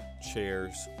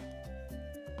 Cheers.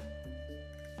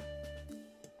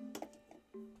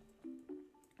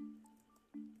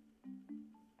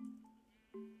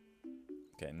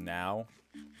 Okay, now...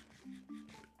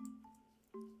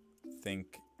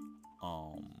 think...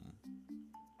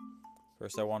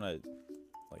 First, I want to,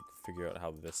 like, figure out how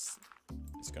this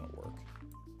is going to work.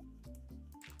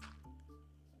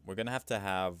 We're going to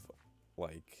have,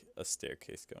 like, a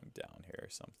staircase going down here or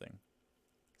something.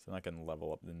 So I'm not going to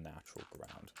level up the natural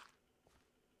ground.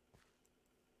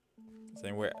 Does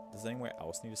anywhere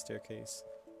else need a staircase?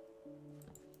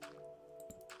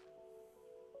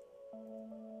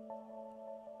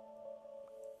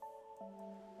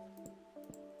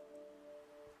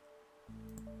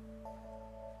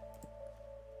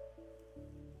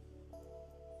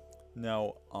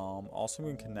 No, also I'm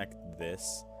going to connect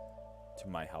this to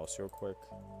my house real quick.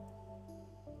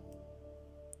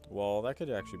 Well, that could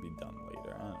actually be done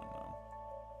later. I don't know.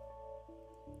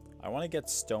 I want to get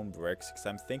stone bricks, because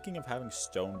I'm thinking of having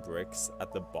stone bricks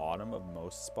at the bottom of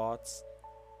most spots.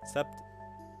 Except,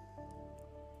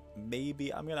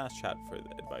 maybe, I'm going to ask chat for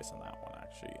advice on that one,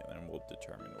 actually, and then we'll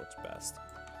determine what's best.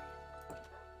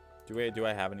 Do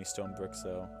I have any stone bricks,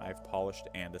 though? I have polished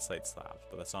andesite slabs,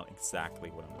 but that's not exactly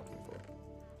what I'm looking for.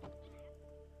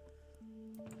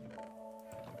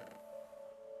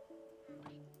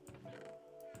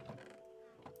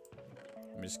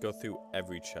 Let me just go through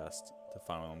every chest to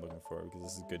find what I'm looking for, because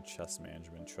this is good chest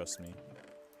management, trust me.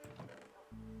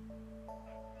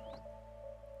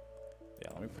 Yeah,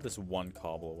 let me put this one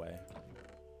cobble away.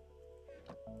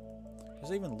 What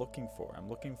was I even looking for? I'm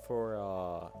looking for,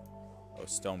 oh,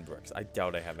 stone bricks. I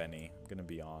doubt I have any. I'm gonna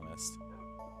be honest.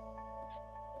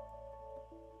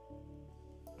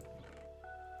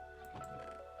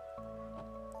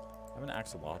 I have an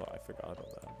axolotl. I forgot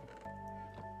about that.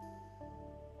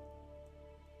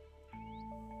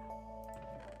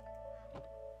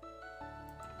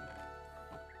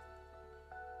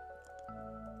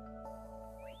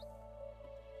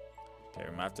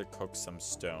 gonna have to cook some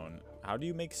stone. How do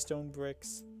you make stone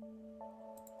bricks?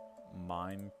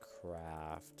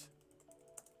 Minecraft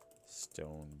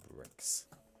stone bricks.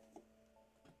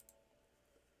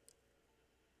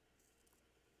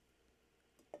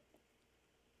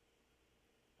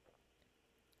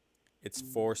 It's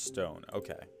 4 stone.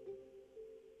 Okay.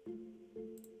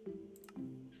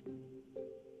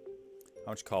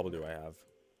 How much cobble do I have?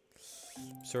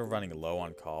 I'm sort of running low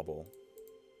on cobble.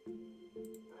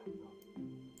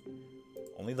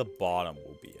 Only the bottom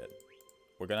will be it.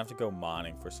 We're gonna have to go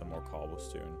mining for some more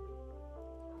cobblestone.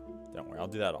 Don't worry, I'll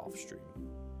do that off stream.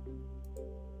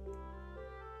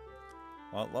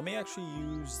 Well, let me actually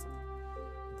use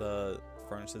the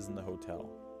furnaces in the hotel.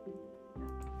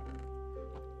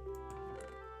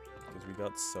 Because we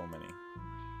got so many.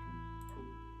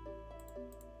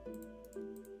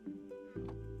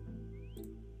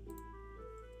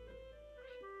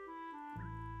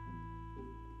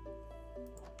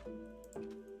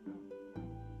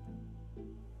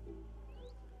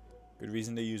 Good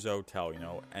reason to use a hotel, you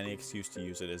know. Any excuse to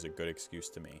use it is a good excuse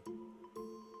to me.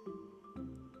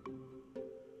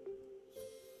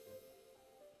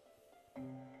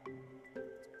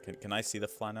 Can I see the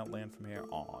flat out land from here?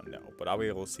 Oh, no. But I'll be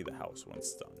able to see the house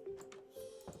once it's done.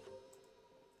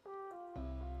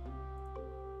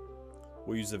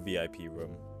 We'll use the VIP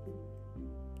room.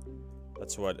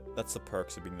 That's the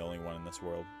perks of being the only one in this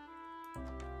world.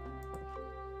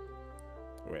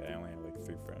 Wait, I only have like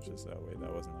 3 furnaces. Oh, wait,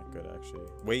 that wasn't that good, actually.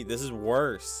 Wait, this is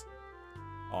worse.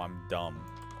 Oh, I'm dumb.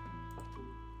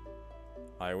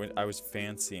 I was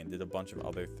fancy and did a bunch of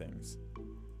other things.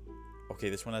 Okay,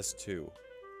 this one has 2.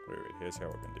 Wait, here's how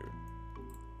we're gonna do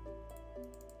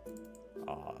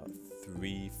it.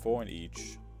 3, 4 in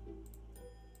each.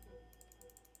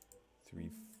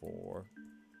 3, 4.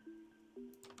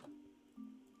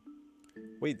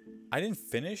 Wait, I didn't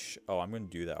finish? Oh, I'm gonna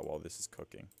do that while this is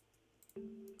cooking.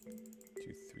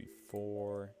 2, 3,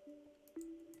 4.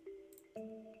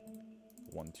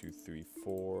 1, 2, 3,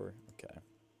 4. Okay.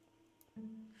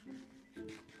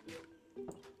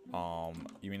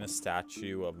 You mean a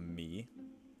statue of me?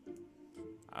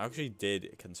 I actually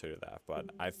did consider that, but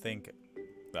I think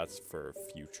that's for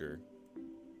future.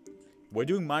 We're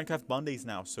doing Minecraft Mondays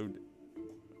now, so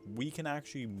we can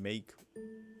actually make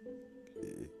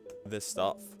this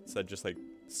stuff instead of just like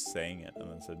saying it and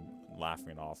then instead laughing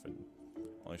it off and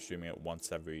only streaming it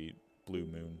once every blue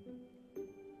moon.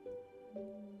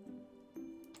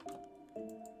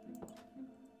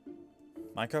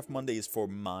 Minecraft Monday is for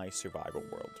my survival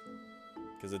world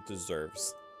because it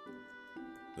deserves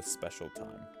the special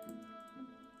time.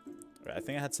 Okay, I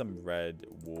think I had some red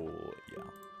wool. Yeah.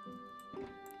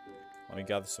 Let me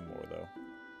gather some more though.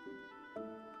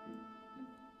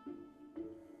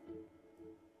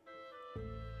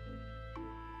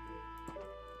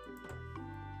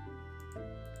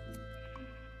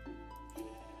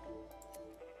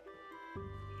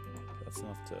 That's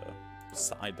enough to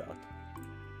side duck.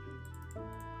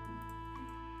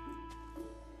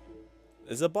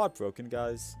 Is the bot broken,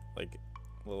 guys? Like,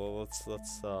 well, let's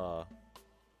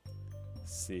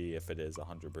see if it is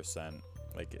 100%.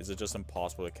 Like, is it just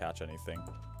impossible to catch anything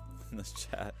in this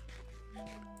chat?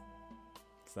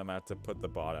 Because I'm gonna have to put the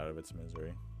bot out of its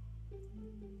misery.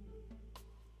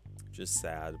 Just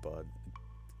sad, but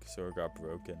it sort of got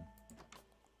broken.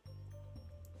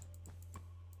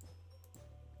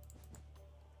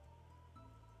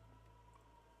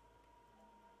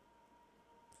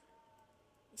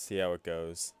 See how it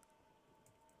goes.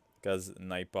 Because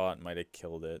Nightbot might have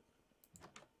killed it.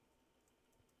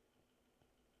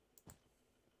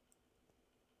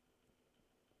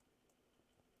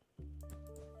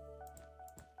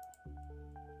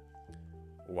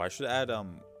 Why should I add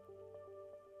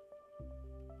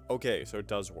okay, so it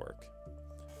does work.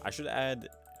 I should add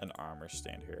an armor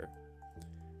stand here.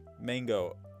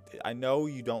 Mango, I know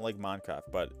you don't like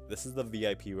Minecraft, but this is the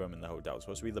VIP room in the hotel. It's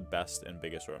supposed to be the best and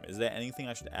biggest room. Is there anything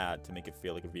I should add to make it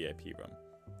feel like a VIP room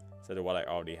instead of what I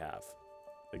already have?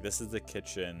 Like, this is the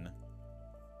kitchen.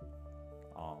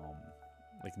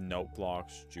 Like note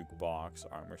blocks, jukebox,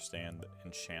 armor stand,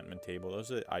 enchantment table.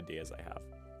 Those are the ideas I have.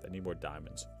 I need more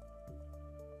diamonds.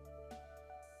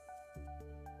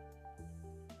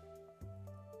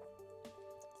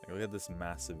 Like, look at this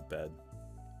massive bed.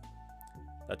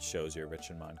 That shows you're rich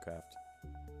in Minecraft.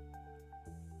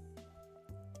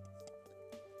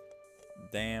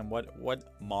 Damn, what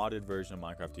modded version of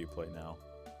Minecraft do you play now?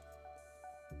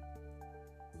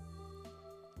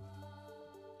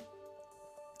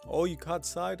 Oh, you caught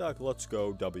Psyduck. Let's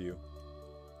go, W.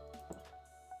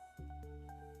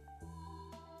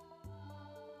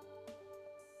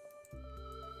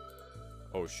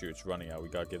 Oh shoot, it's running out. We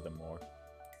gotta give them more.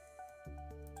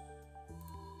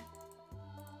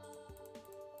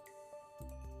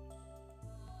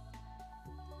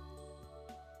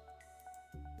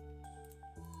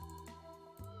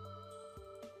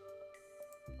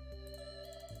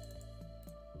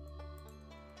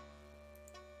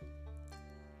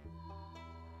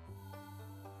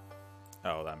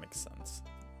 Oh, that makes sense.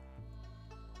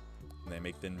 They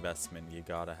make the investment, you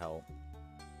gotta help.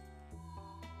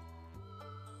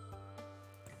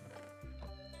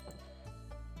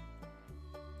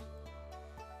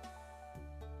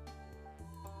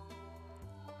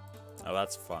 Oh,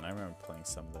 that's fun. I remember playing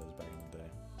some of those back in the day.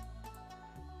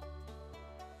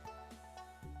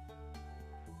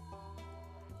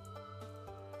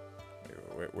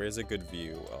 Where's a good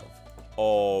view of...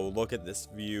 Oh, look at this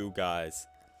view, guys.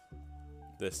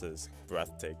 This is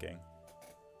breathtaking.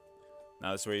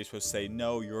 Now this is where you're supposed to say,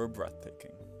 no, you're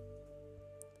breathtaking.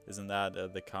 Isn't that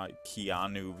the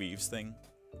Keanu Reeves thing?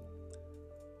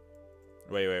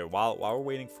 Wait. While we're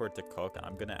waiting for it to cook,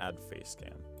 I'm going to add face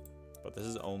cam. But this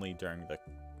is only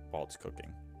while it's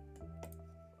cooking.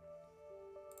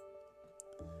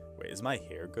 Wait, is my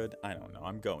hair good? I don't know.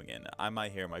 I'm going in. My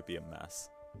hair might be a mess.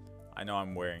 I know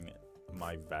I'm wearing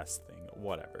my vest thing.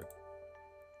 Whatever.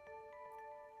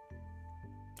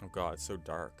 Oh god, it's so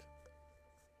dark.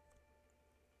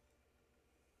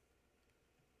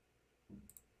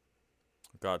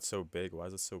 Oh god, it's so big. Why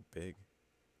is it so big?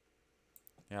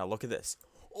 Yeah, look at this.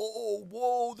 Oh,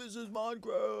 whoa, this is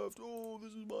Minecraft. Oh,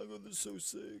 this is Minecraft. This is so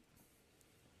sick.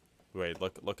 Wait,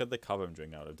 look at the cover I'm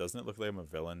drinking out of. Doesn't it look like I'm a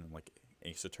villain in, like,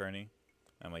 Ace Attorney?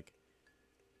 I'm, like,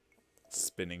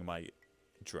 spinning my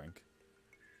drink.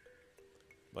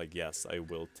 Like, yes, I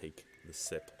will take the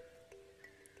sip.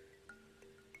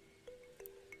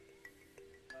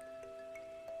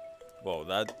 Whoa,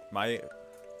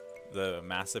 the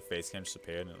massive face cam just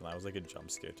appeared, and that was like a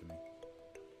jump scare to me.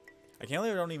 I can't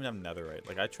believe I don't even have netherite.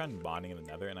 Like, I tried mining in the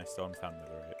nether, and I still haven't found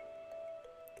netherite.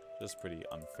 Just pretty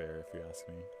unfair, if you ask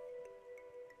me.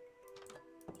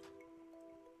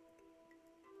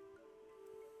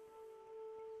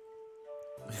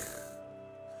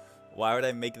 Why would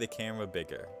I make the camera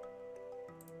bigger?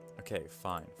 Okay,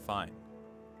 fine.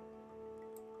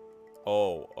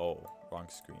 Oh, wrong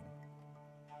screen.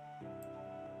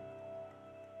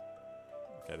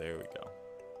 Okay, there we go.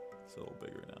 It's a little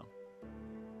bigger now.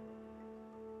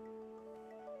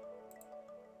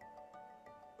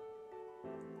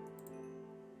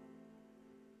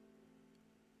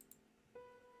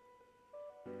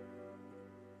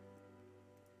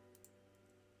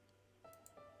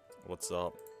 What's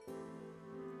up?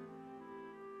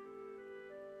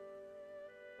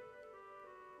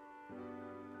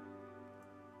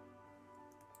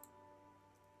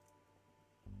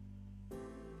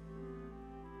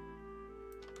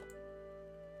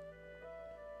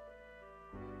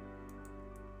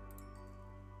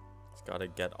 Gotta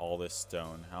get all this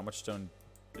stone. How much stone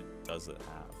does it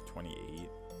have? 28?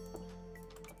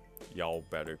 Y'all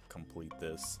better complete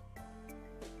this.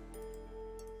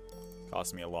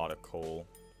 Cost me a lot of coal.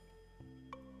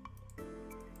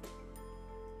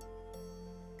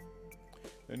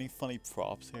 Any funny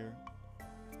props here?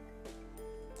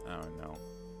 I don't know.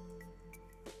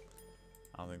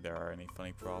 I don't think there are any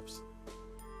funny props.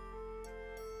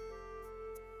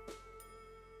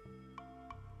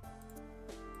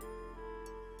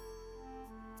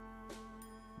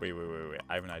 Wait.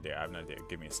 I have an idea.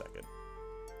 Give me a second.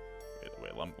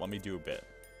 Wait. Let me do a bit.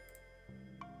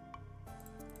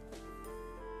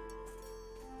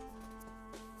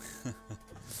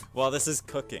 Well, this is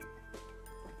cooking.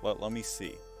 Let me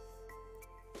see.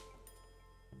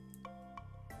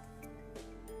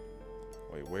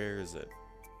 Wait, where is it?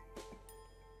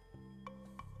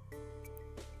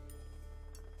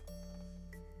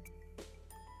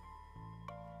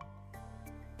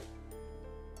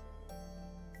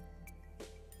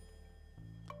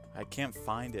 I can't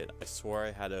find it. I swore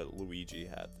I had a Luigi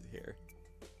hat here.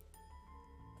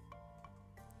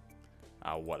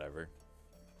 Whatever.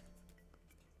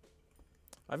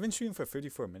 I've been streaming for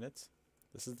 54 minutes.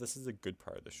 This is a good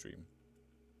part of the stream.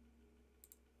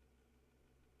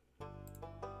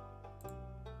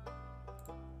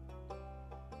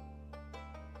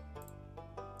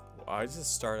 Why does it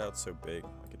start out so big?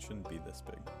 Like, it shouldn't be this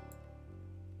big.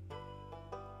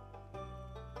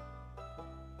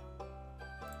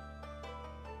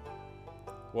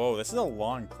 Whoa, this is a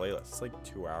long playlist. It's like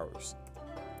 2 hours.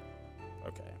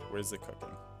 Okay, where's the cooking?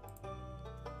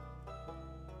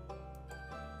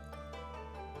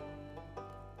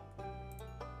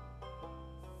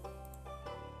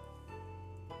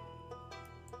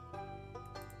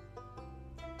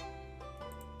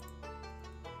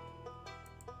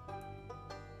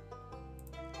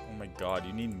 my god,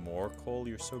 you need more coal?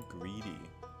 You're so greedy.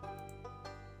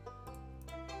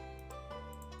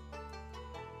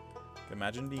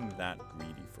 Imagine being that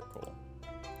greedy for coal.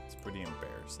 It's pretty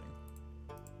embarrassing.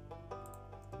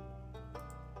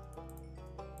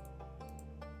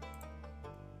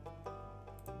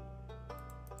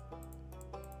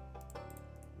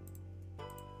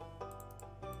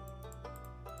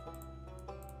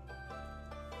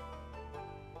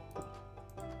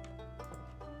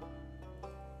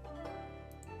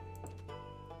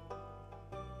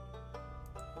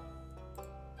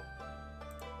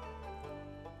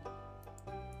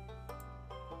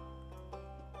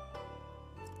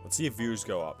 Let's see if views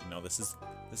go up. You know, this is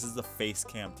the face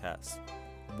cam test.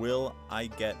 Will I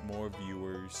get more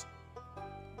viewers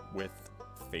with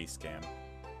face cam?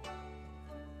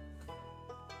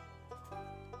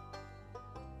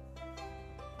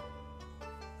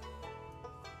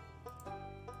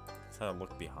 Let's have a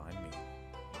look behind me.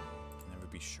 You can never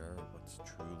be sure what's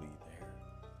truly there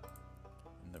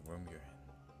in the room you're in.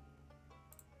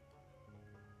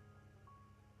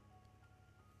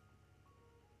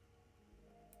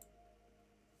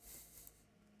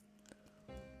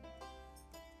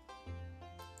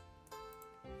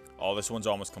 Oh, this one's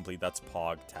almost complete. That's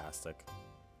pogtastic.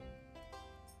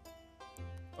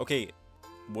 Okay,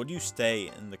 would you stay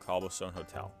in the Cobblestone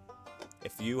Hotel?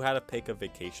 If you had to pick a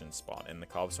vacation spot and the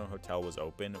Cobblestone Hotel was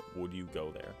open, would you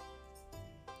go there?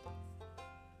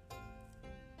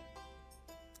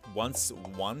 Once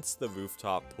the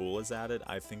rooftop pool is added,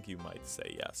 I think you might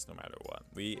say yes, no matter what.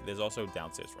 There's also a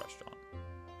downstairs restaurant.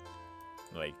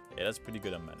 Like, it has pretty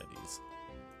good amenities.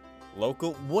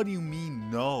 Local? What do you mean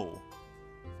no?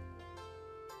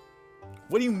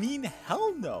 What do you mean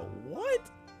hell no? What?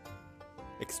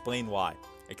 Explain why.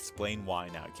 Explain why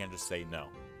now. You can't just say no.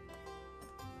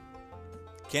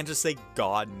 You can't just say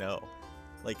God no.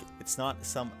 Like, it's not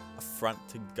some affront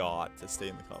to God to stay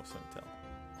in the Cobblestone Hotel.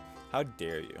 How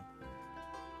dare you?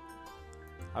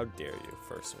 How dare you,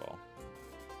 first of all?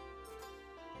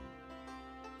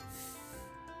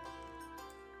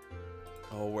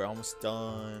 Oh, we're almost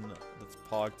done. That's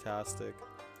pogtastic.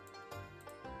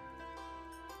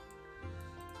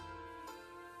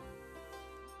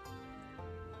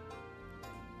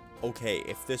 Okay,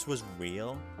 if this was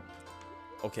real,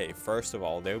 okay, first of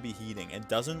all, there would be heating. It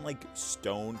doesn't, like,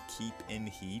 stone keep in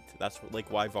heat. That's,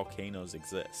 like, why volcanoes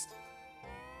exist.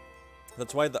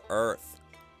 That's why the earth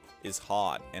is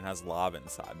hot and has lava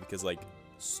inside. Because, like,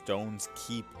 stones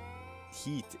keep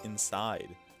heat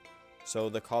inside. So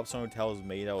the Cobblestone Hotel is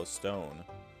made out of stone.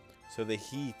 So the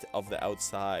heat of the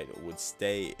outside would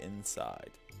stay inside.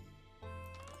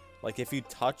 Like, if you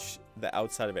touch the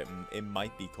outside of it, it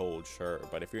might be cold, sure.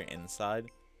 But if you're inside,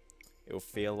 it will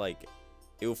feel like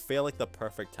the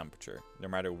perfect temperature, no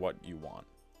matter what you want.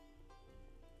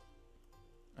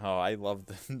 Oh, I love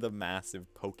the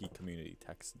massive Pokey community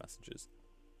text messages.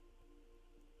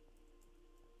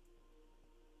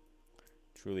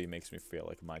 Truly makes me feel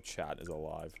like my chat is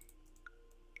alive.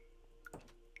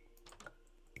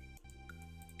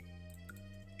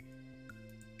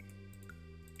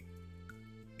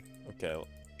 Okay,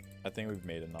 I think we've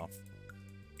made enough.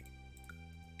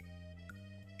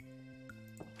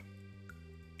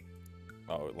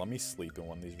 Oh, let me sleep in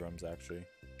one of these rooms, actually.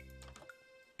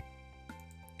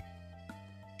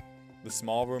 The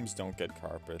small rooms don't get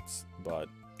carpets, but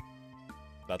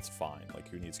that's fine. Like,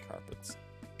 who needs carpets?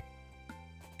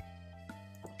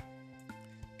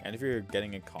 And if you're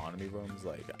getting economy rooms,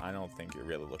 like, I don't think you're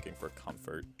really looking for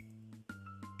comfort.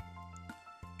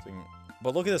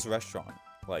 But look at this restaurant.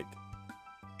 Like,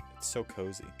 it's so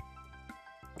cozy.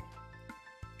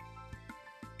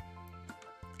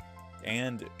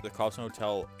 And the Cobblestone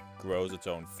Hotel grows its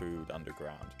own food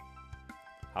underground.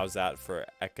 How's that for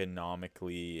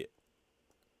economically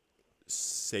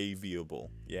savable?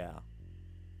 Yeah.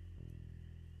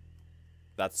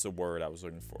 That's the word I was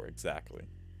looking for, exactly.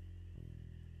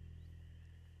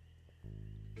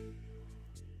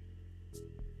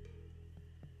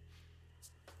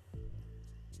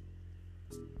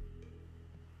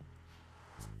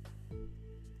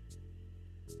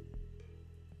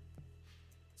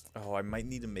 Oh, I might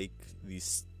need to make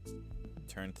these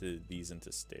turn these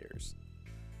into stairs.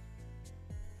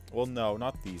 Well, no,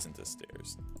 not these into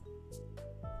stairs.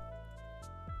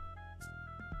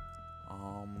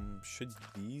 Should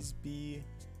these be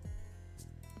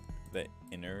the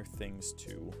inner things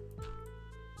too?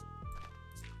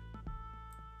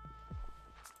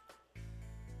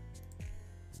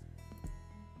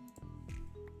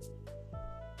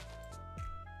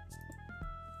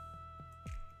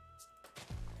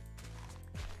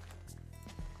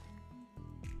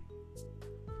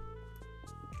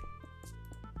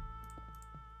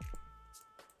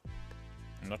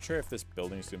 not sure if this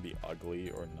building is going to be ugly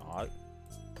or not.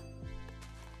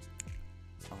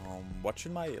 What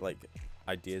should my, like,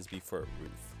 ideas be for a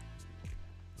roof?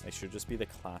 It should just be the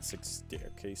classic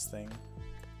staircase thing.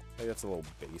 I think that's a little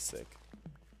basic.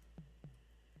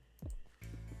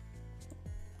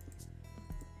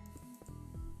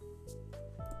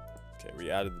 Okay, we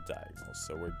added the diagonals,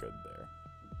 so we're good there.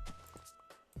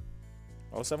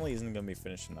 Most definitely isn't going to be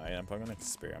finished tonight. I'm probably going to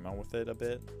experiment with it a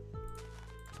bit.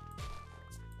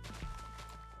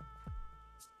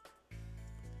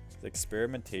 The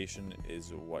experimentation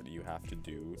is what you have to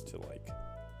do to, like,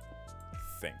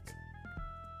 think.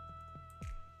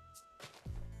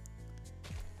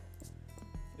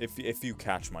 If you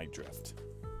catch my drift.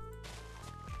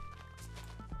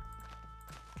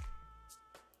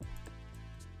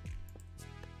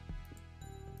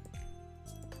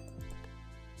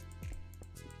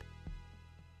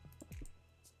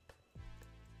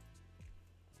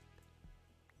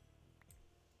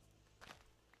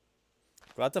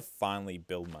 Glad to finally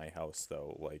build my house,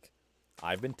 though. Like,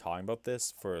 I've been talking about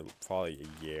this for probably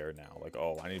a year now. Like,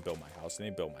 oh, I need to build my house. I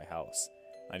need to build my house.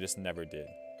 I just never did.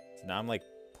 So now I'm, like,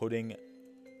 putting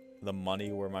the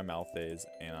money where my mouth is,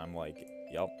 and I'm like,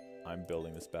 yep, I'm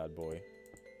building this bad boy.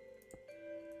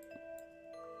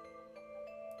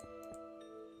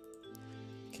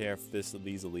 Care if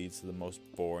these leads to the most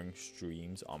boring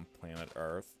streams on planet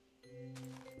Earth.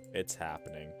 It's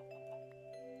happening.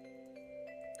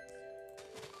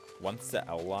 Once the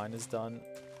outline is done,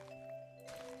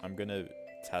 I'm gonna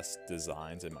test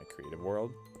designs in my creative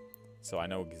world, so I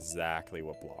know exactly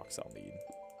what blocks I'll need.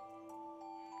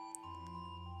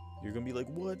 You're gonna be like,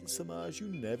 what, Samaj? You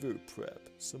never prep.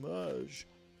 Samaj,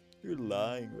 you're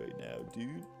lying right now,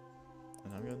 dude.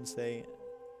 And I'm gonna say,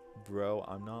 bro,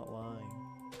 I'm not lying.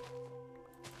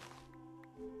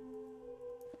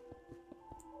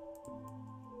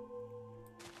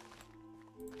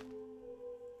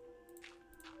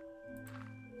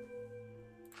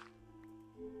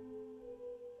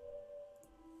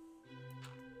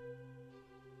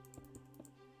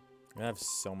 I have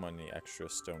so many extra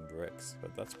stone bricks,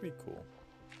 but that's pretty cool.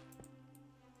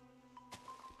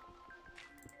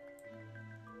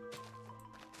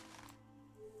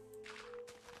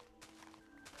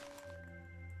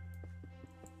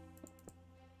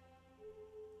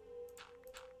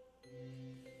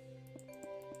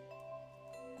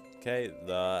 Okay,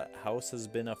 the house has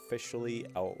been officially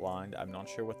outlined. I'm not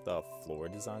sure what the floor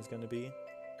design is going to be,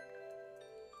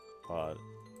 but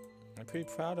I'm pretty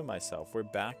proud of myself. We're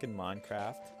back in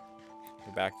Minecraft.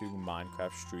 We're back doing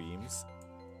Minecraft streams.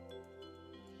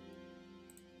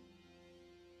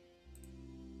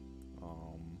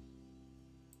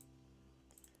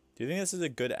 Do you think this is a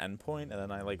good endpoint? And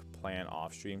then I like plan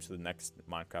off stream, so the next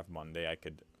Minecraft Monday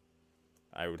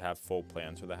I would have full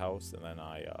plans for the house, and then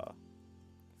I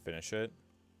finish it.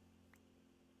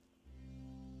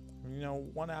 You know,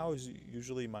 1 hour is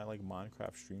usually my like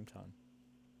Minecraft stream time.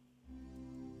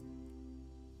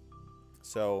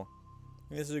 So, I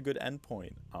think this is a good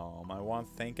endpoint. I want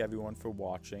to thank everyone for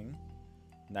watching.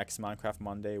 Next Minecraft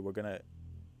Monday, we're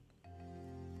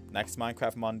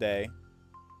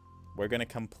gonna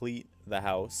complete the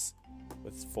house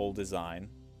with full design.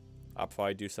 I'll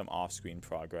probably do some off-screen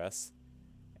progress,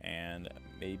 and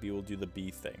maybe we'll do the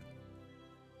bee thing.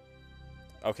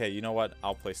 Okay, you know what?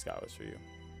 I'll play Skywars for you.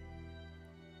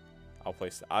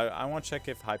 I want to check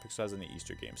if Hypixel has any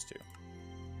Easter games too.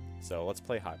 So let's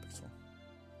play Hypixel.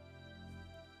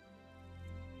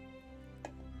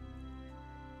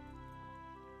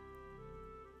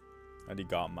 I already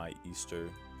got my Easter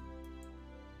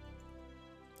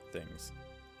things.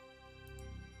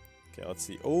 Okay, let's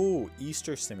see. Oh,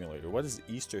 Easter Simulator. What is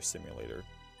Easter Simulator?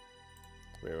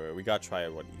 Wait. We gotta try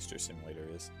out what Easter Simulator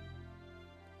is.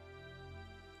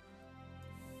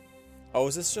 Oh,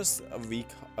 is this just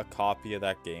a copy of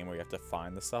that game where you have to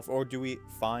find the stuff? Or do we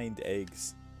find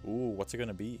eggs? Ooh, what's it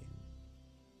gonna be?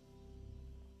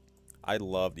 I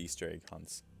loved Easter egg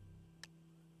hunts.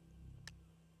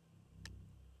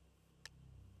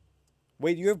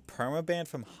 Wait, you're permabanned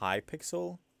from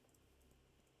Hypixel?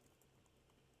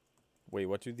 Wait,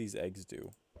 what do these eggs do?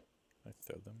 I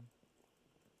throw them.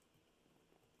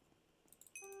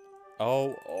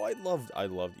 Oh, I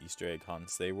loved Easter egg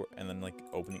hunts. They were, and then like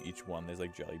opening each one, there's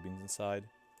like jelly beans inside.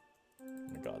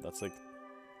 Oh my god, that's like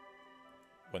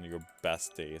one of your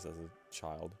best days as a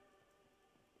child.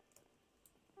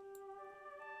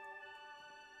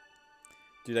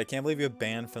 Dude, I can't believe you're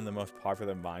banned from the most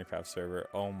popular Minecraft server.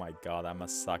 Oh my god, that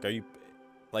must suck. Are you,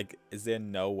 like, is there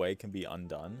no way it can be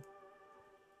undone?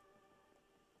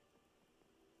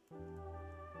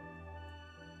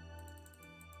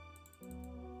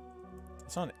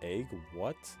 It's not an egg?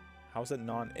 What? How is it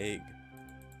not an egg?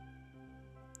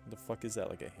 What the fuck is that?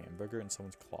 Like a hamburger in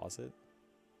someone's closet?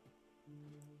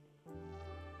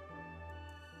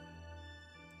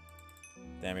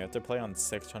 Damn, you have to play on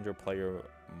 600 player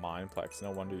Mineplex.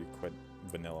 No wonder you quit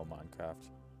vanilla Minecraft.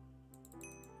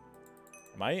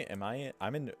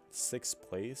 I'm in 6th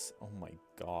place? Oh my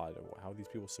god, how are these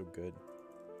people so good?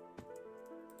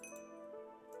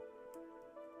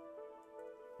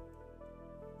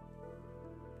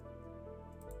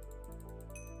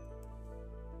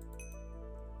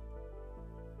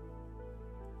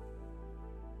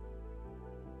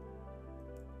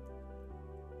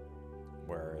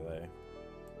 Where are they?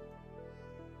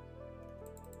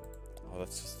 Oh,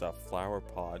 that's just a flower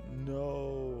pot.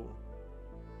 No!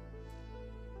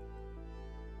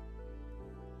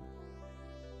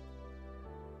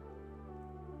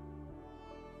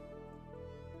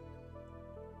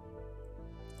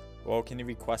 Well, can you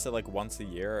request it like once a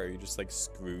year, or are you just like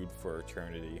screwed for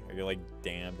eternity? Or you're like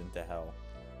damned into hell?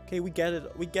 Okay, we get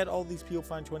it. We get all these people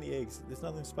find 20 eggs. There's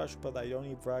nothing special about that. You don't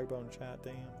need brag about in chat,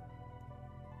 damn.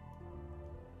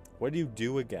 What do you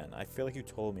do again? I feel like you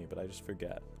told me, but I just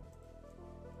forget.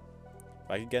 If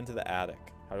I could get into the attic.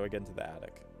 How do I get into the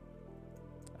attic?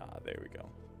 Ah, there we go.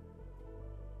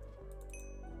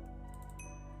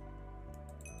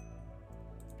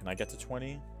 Can I get to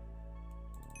 20?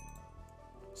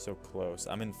 So close.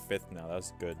 I'm in 5th now.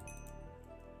 That's good.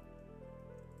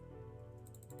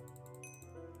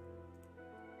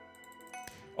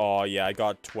 Oh, yeah, I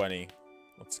got 20.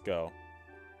 Let's go.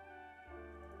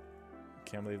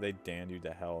 Can't believe they damned you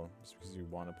to hell just because you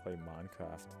want to play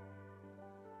Minecraft.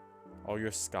 All your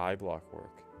skyblock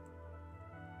work.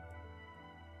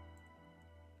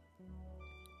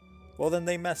 Well, then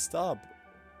they messed up.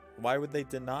 Why would they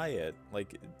deny it?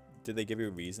 Like, did they give you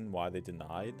a reason why they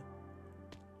denied?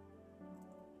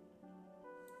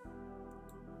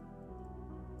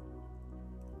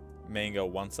 Mango,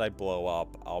 once I blow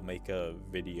up, I'll make a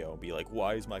video and be like,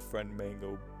 why is my friend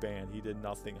Mango banned? He did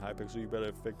nothing. Hypixel, you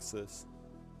better fix this.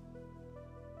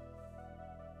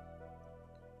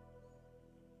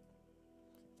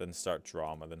 Then start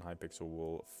drama, then Hypixel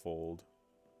will fold.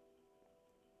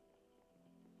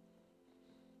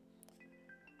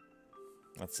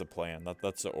 That's the plan.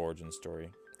 That's the origin story.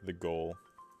 The goal.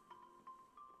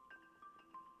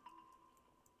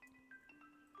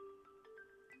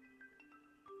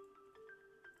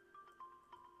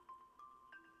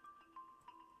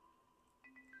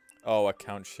 Oh,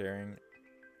 account sharing.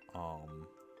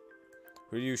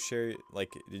 Who do you share?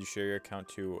 Like, did you share your account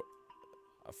to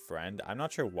a friend? I'm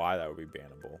not sure why that would be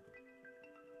bannable.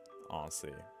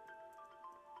 Honestly.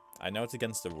 I know it's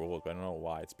against the rules, but I don't know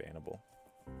why it's bannable.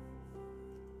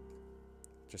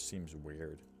 Just seems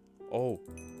weird. Oh,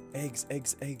 eggs,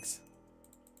 eggs, eggs.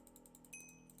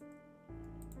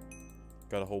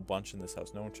 Got a whole bunch in this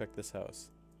house. No one checked this house.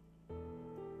 Does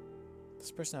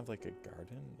this person have like a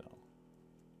garden? No.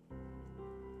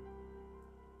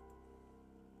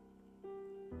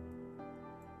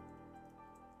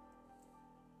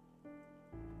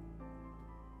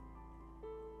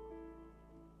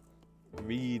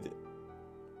 Read.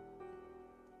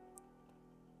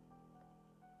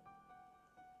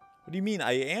 What do you mean?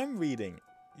 I am reading.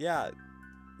 Yeah,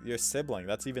 your sibling.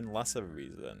 That's even less of a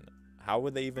reason. How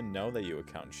would they even know that you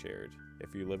account shared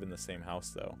if you live in the same house,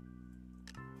 though?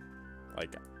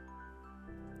 Like,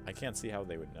 I can't see how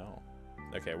they would know.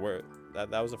 Okay,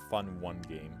 that was a fun one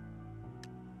game.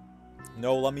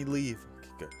 No, let me leave. Okay,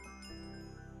 good.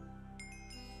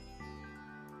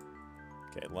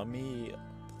 Okay, let me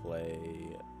play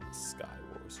Sky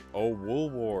Wars. Oh, Wool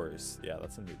Wars. Yeah,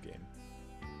 that's a new game.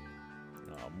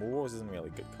 Wool Wars isn't really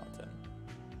good content.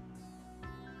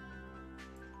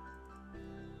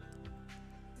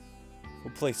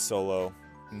 We'll play solo.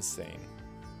 Insane.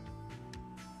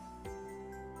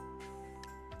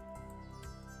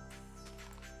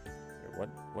 Wait,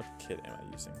 what kit am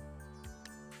I using?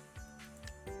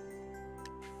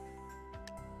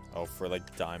 Oh, for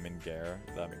like Diamond Gare?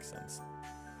 That makes sense.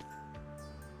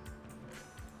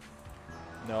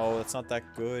 No, that's not that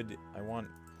good. I want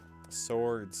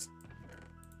swords.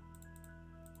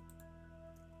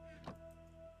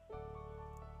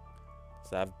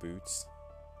 Does it have boots?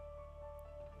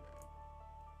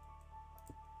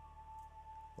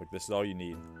 Look, this is all you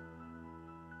need.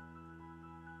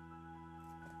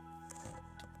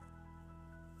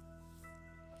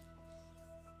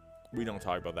 We don't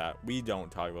talk about that. We don't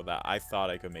talk about that. I thought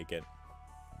I could make it.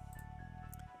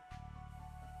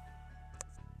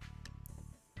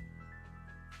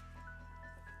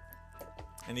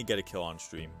 I need to get a kill on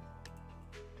stream.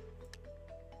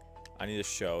 I need to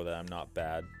show that I'm not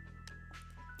bad.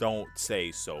 Don't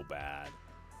say so bad.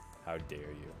 How dare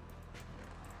you?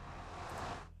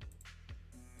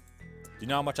 Do you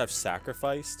know how much I've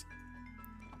sacrificed?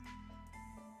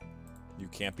 You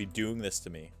can't be doing this to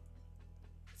me.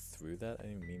 Through that? I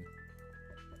didn't mean...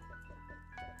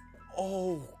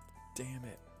 Oh, damn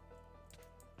it.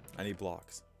 I need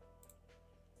blocks.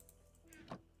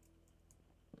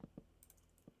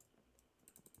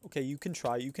 Okay, you can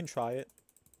try it.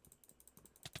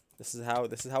 This is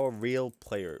how a real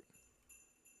player.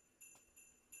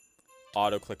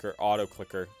 Auto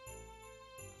clicker.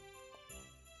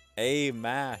 Hey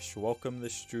Mash, welcome to the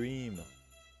stream.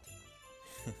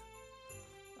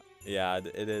 Yeah,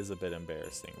 it is a bit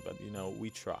embarrassing, but you know,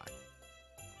 we try.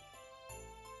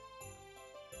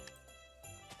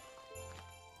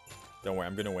 Don't worry,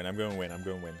 I'm gonna win. I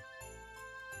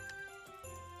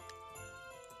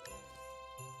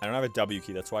don't have a W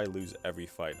key, that's why I lose every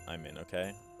fight I'm in,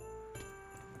 okay?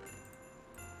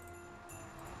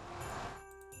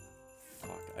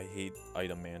 Fuck, I hate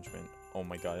item management. Oh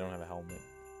my god, I don't have a helmet.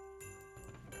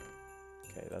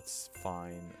 Okay, that's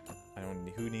fine. I don't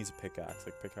need, who needs a pickaxe?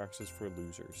 Like, pickaxes for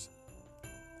losers.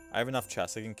 I have enough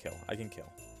chests, I can kill.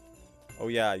 Oh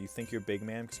yeah, you think you're big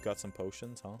man because you got some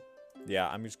potions, huh? Yeah,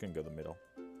 I'm just gonna go the middle.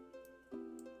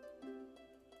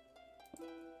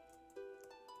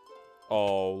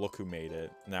 Oh, look who made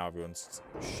it. Now everyone's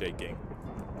shaking.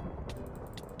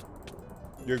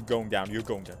 You're going down.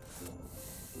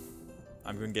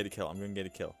 I'm gonna get a kill. I'm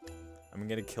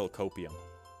gonna kill Copium.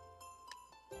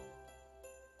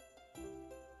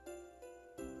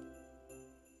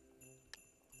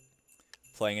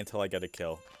 Playing until I get a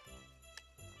kill.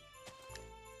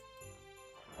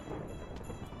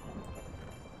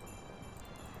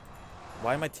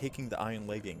 Why am I taking the iron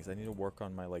leggings? I need to work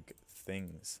on my, like,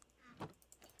 things.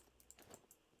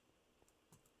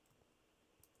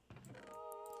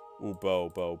 Ooh,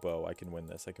 bow. I can win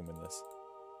this.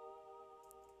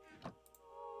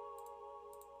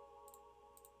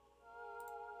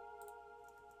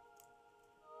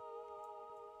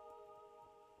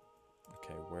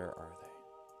 Okay, where are they?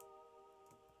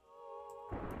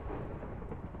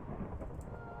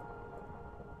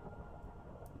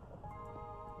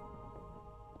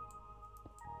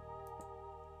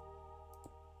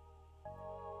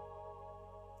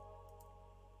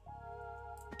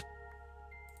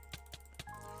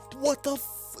 What the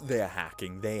f- They're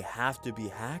hacking. They have to be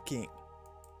hacking.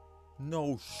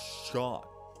 No shot.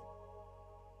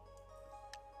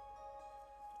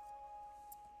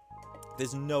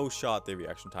 There's no shot their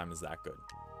reaction time is that good.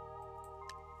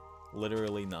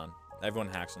 Literally none. Everyone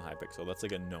hacks on Hypixel. That's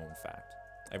like a known fact.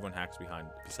 Everyone hacks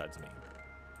besides me.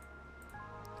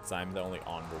 Because I'm the only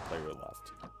honorable player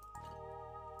left.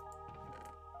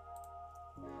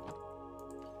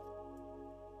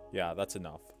 Yeah, that's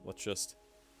enough. Let's just...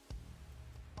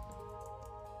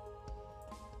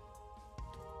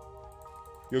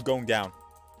 You're going down.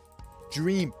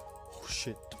 Dream. Oh,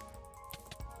 shit.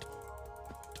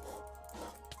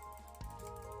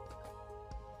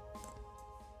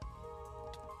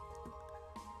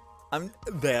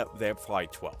 They're probably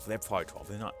 12.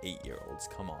 They're not 8-year-olds.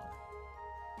 Come on.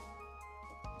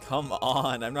 Come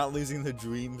on. I'm not losing the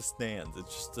dream stands.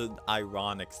 It's just an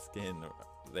ironic skin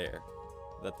there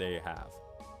that they have.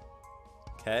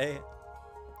 Okay?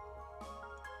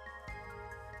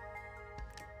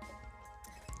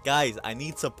 Guys, I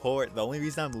need support. The only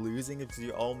reason I'm losing is because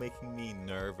you're all making me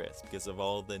nervous because of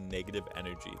all the negative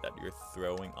energy that you're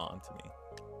throwing onto me.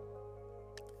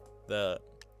 The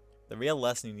real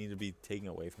lesson you need to be taking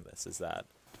away from this is that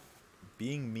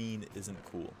being mean isn't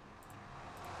cool.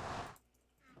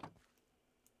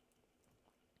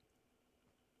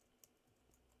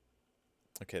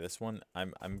 Okay, this one,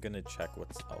 I'm gonna check what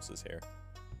else is here.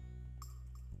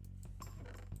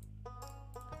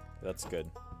 That's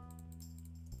good.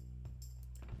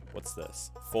 What's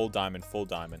this? Full diamond.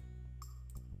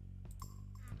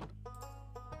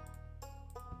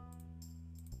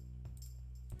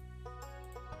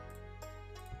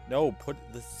 No, put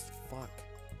this. Fuck.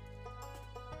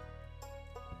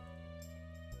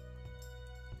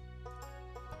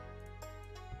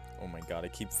 Oh my god, I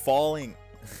keep falling.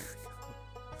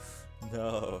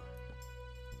 No.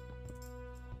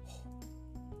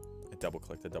 I double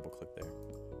clicked there.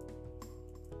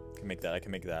 I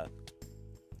can make that.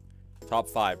 Top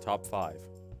 5.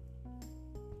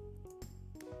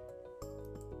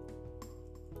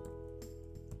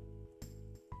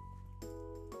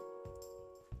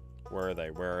 Where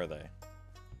are they?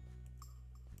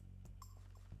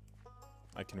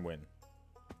 I can win.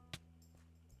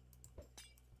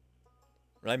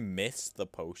 Did I miss the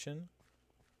potion?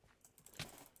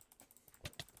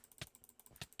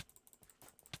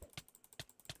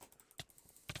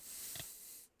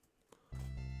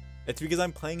 It's because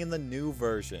I'm playing in the new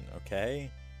version,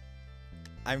 okay?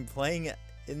 I'm playing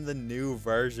in the new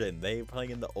version. They're playing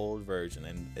in the old version,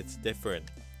 and it's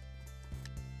different.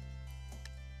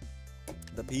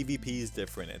 The PvP is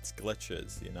different. It's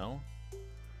glitches, you know?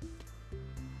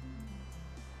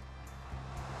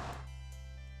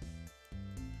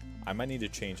 I might need to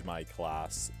change my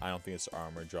class. I don't think this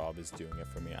armor job is doing it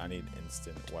for me. I need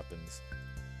instant weapons.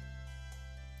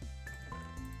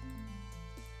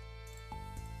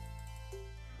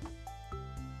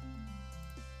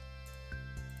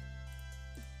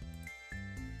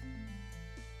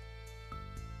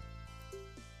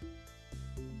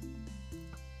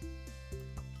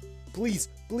 Please,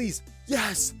 please,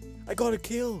 yes! I got a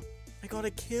kill! I got a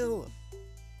kill!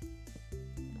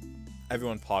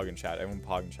 Everyone pog in chat. Everyone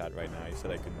pog in chat right now. You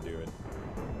said I couldn't do it.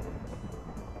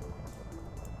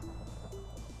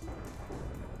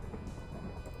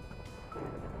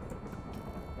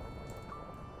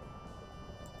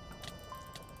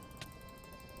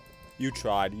 You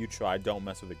tried. You tried. Don't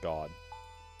mess with a god.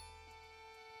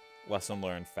 Lesson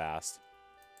learned fast.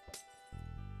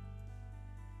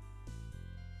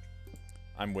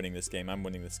 I'm winning this game. I'm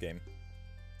winning this game.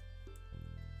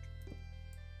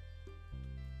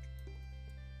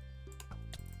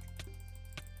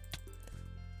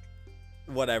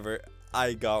 Whatever.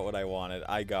 I got what I wanted.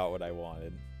 I got what I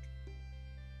wanted.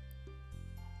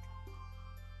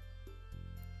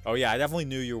 Oh yeah, I definitely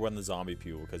knew you were one of the zombie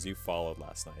people because you followed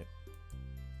last night.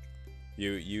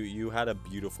 You had a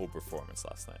beautiful performance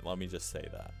last night. Let me just say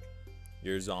that.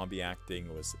 Your zombie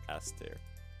acting was S tier.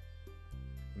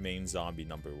 Main zombie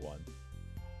 #1.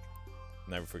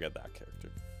 Never forget that character.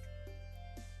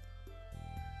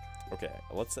 Okay,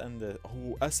 let's end it.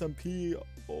 Oh, SMP.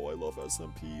 Oh, I love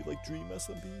SMP. Like Dream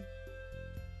SMP.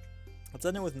 Let's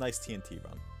end it with nice TNT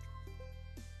run.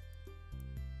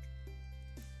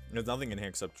 There's nothing in here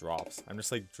except drops. I'm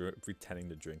just like pretending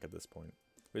to drink at this point.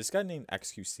 Wait, this guy named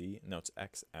XQC? No, it's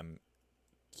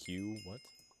XMQ. What?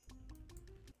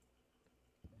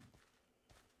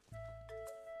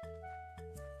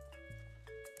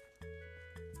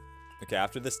 Okay,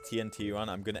 after this TNT run,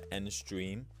 I'm gonna end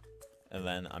stream. And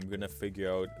then I'm gonna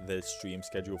figure out the stream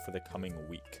schedule for the coming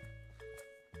week.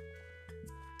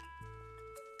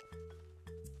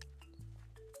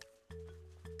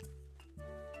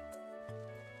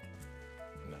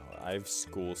 No, I have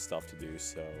school stuff to do,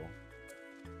 so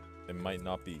it might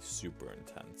not be super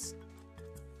intense.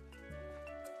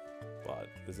 But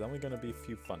there's only gonna be a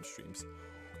few fun streams.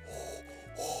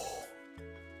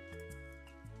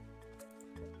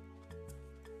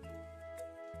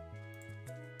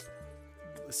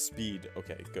 Speed.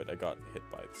 Okay, good. I got hit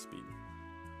by the speed.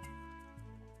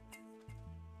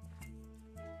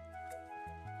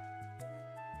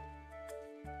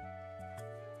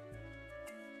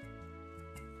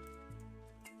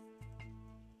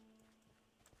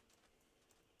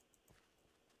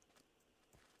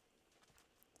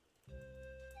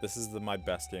 This is my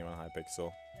best game on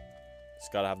Hypixel.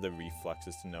 Just gotta have the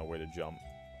reflexes to know where to jump.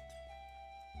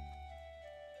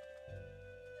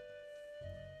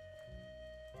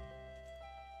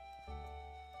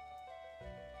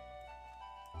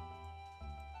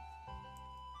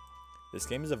 This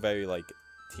game is a very, like,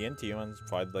 TNT one's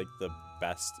probably, like, the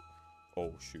best,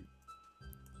 oh, shoot.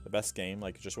 The best game,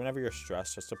 like, just whenever you're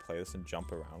stressed, just to play this and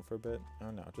jump around for a bit. I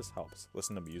don't know, it just helps.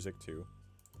 Listen to music, too.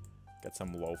 Get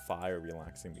some lo-fi or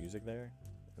relaxing music there,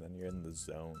 and then you're in the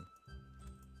zone.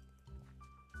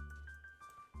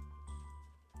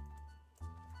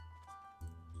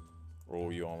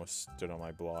 Oh, you almost stood on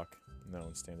my block. No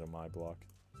one stands on my block.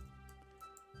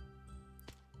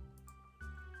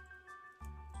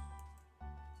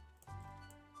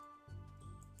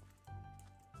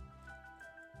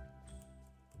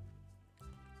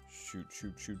 Shoot,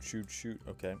 shoot, shoot, shoot, shoot.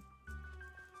 Okay.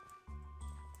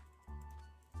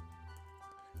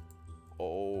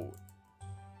 Oh.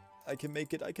 I can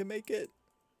make it. I can make it.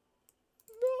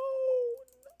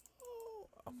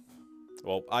 No.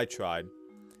 Well, I tried.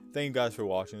 Thank you guys for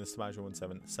watching. This is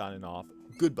Smash17 signing off.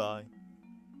 Goodbye.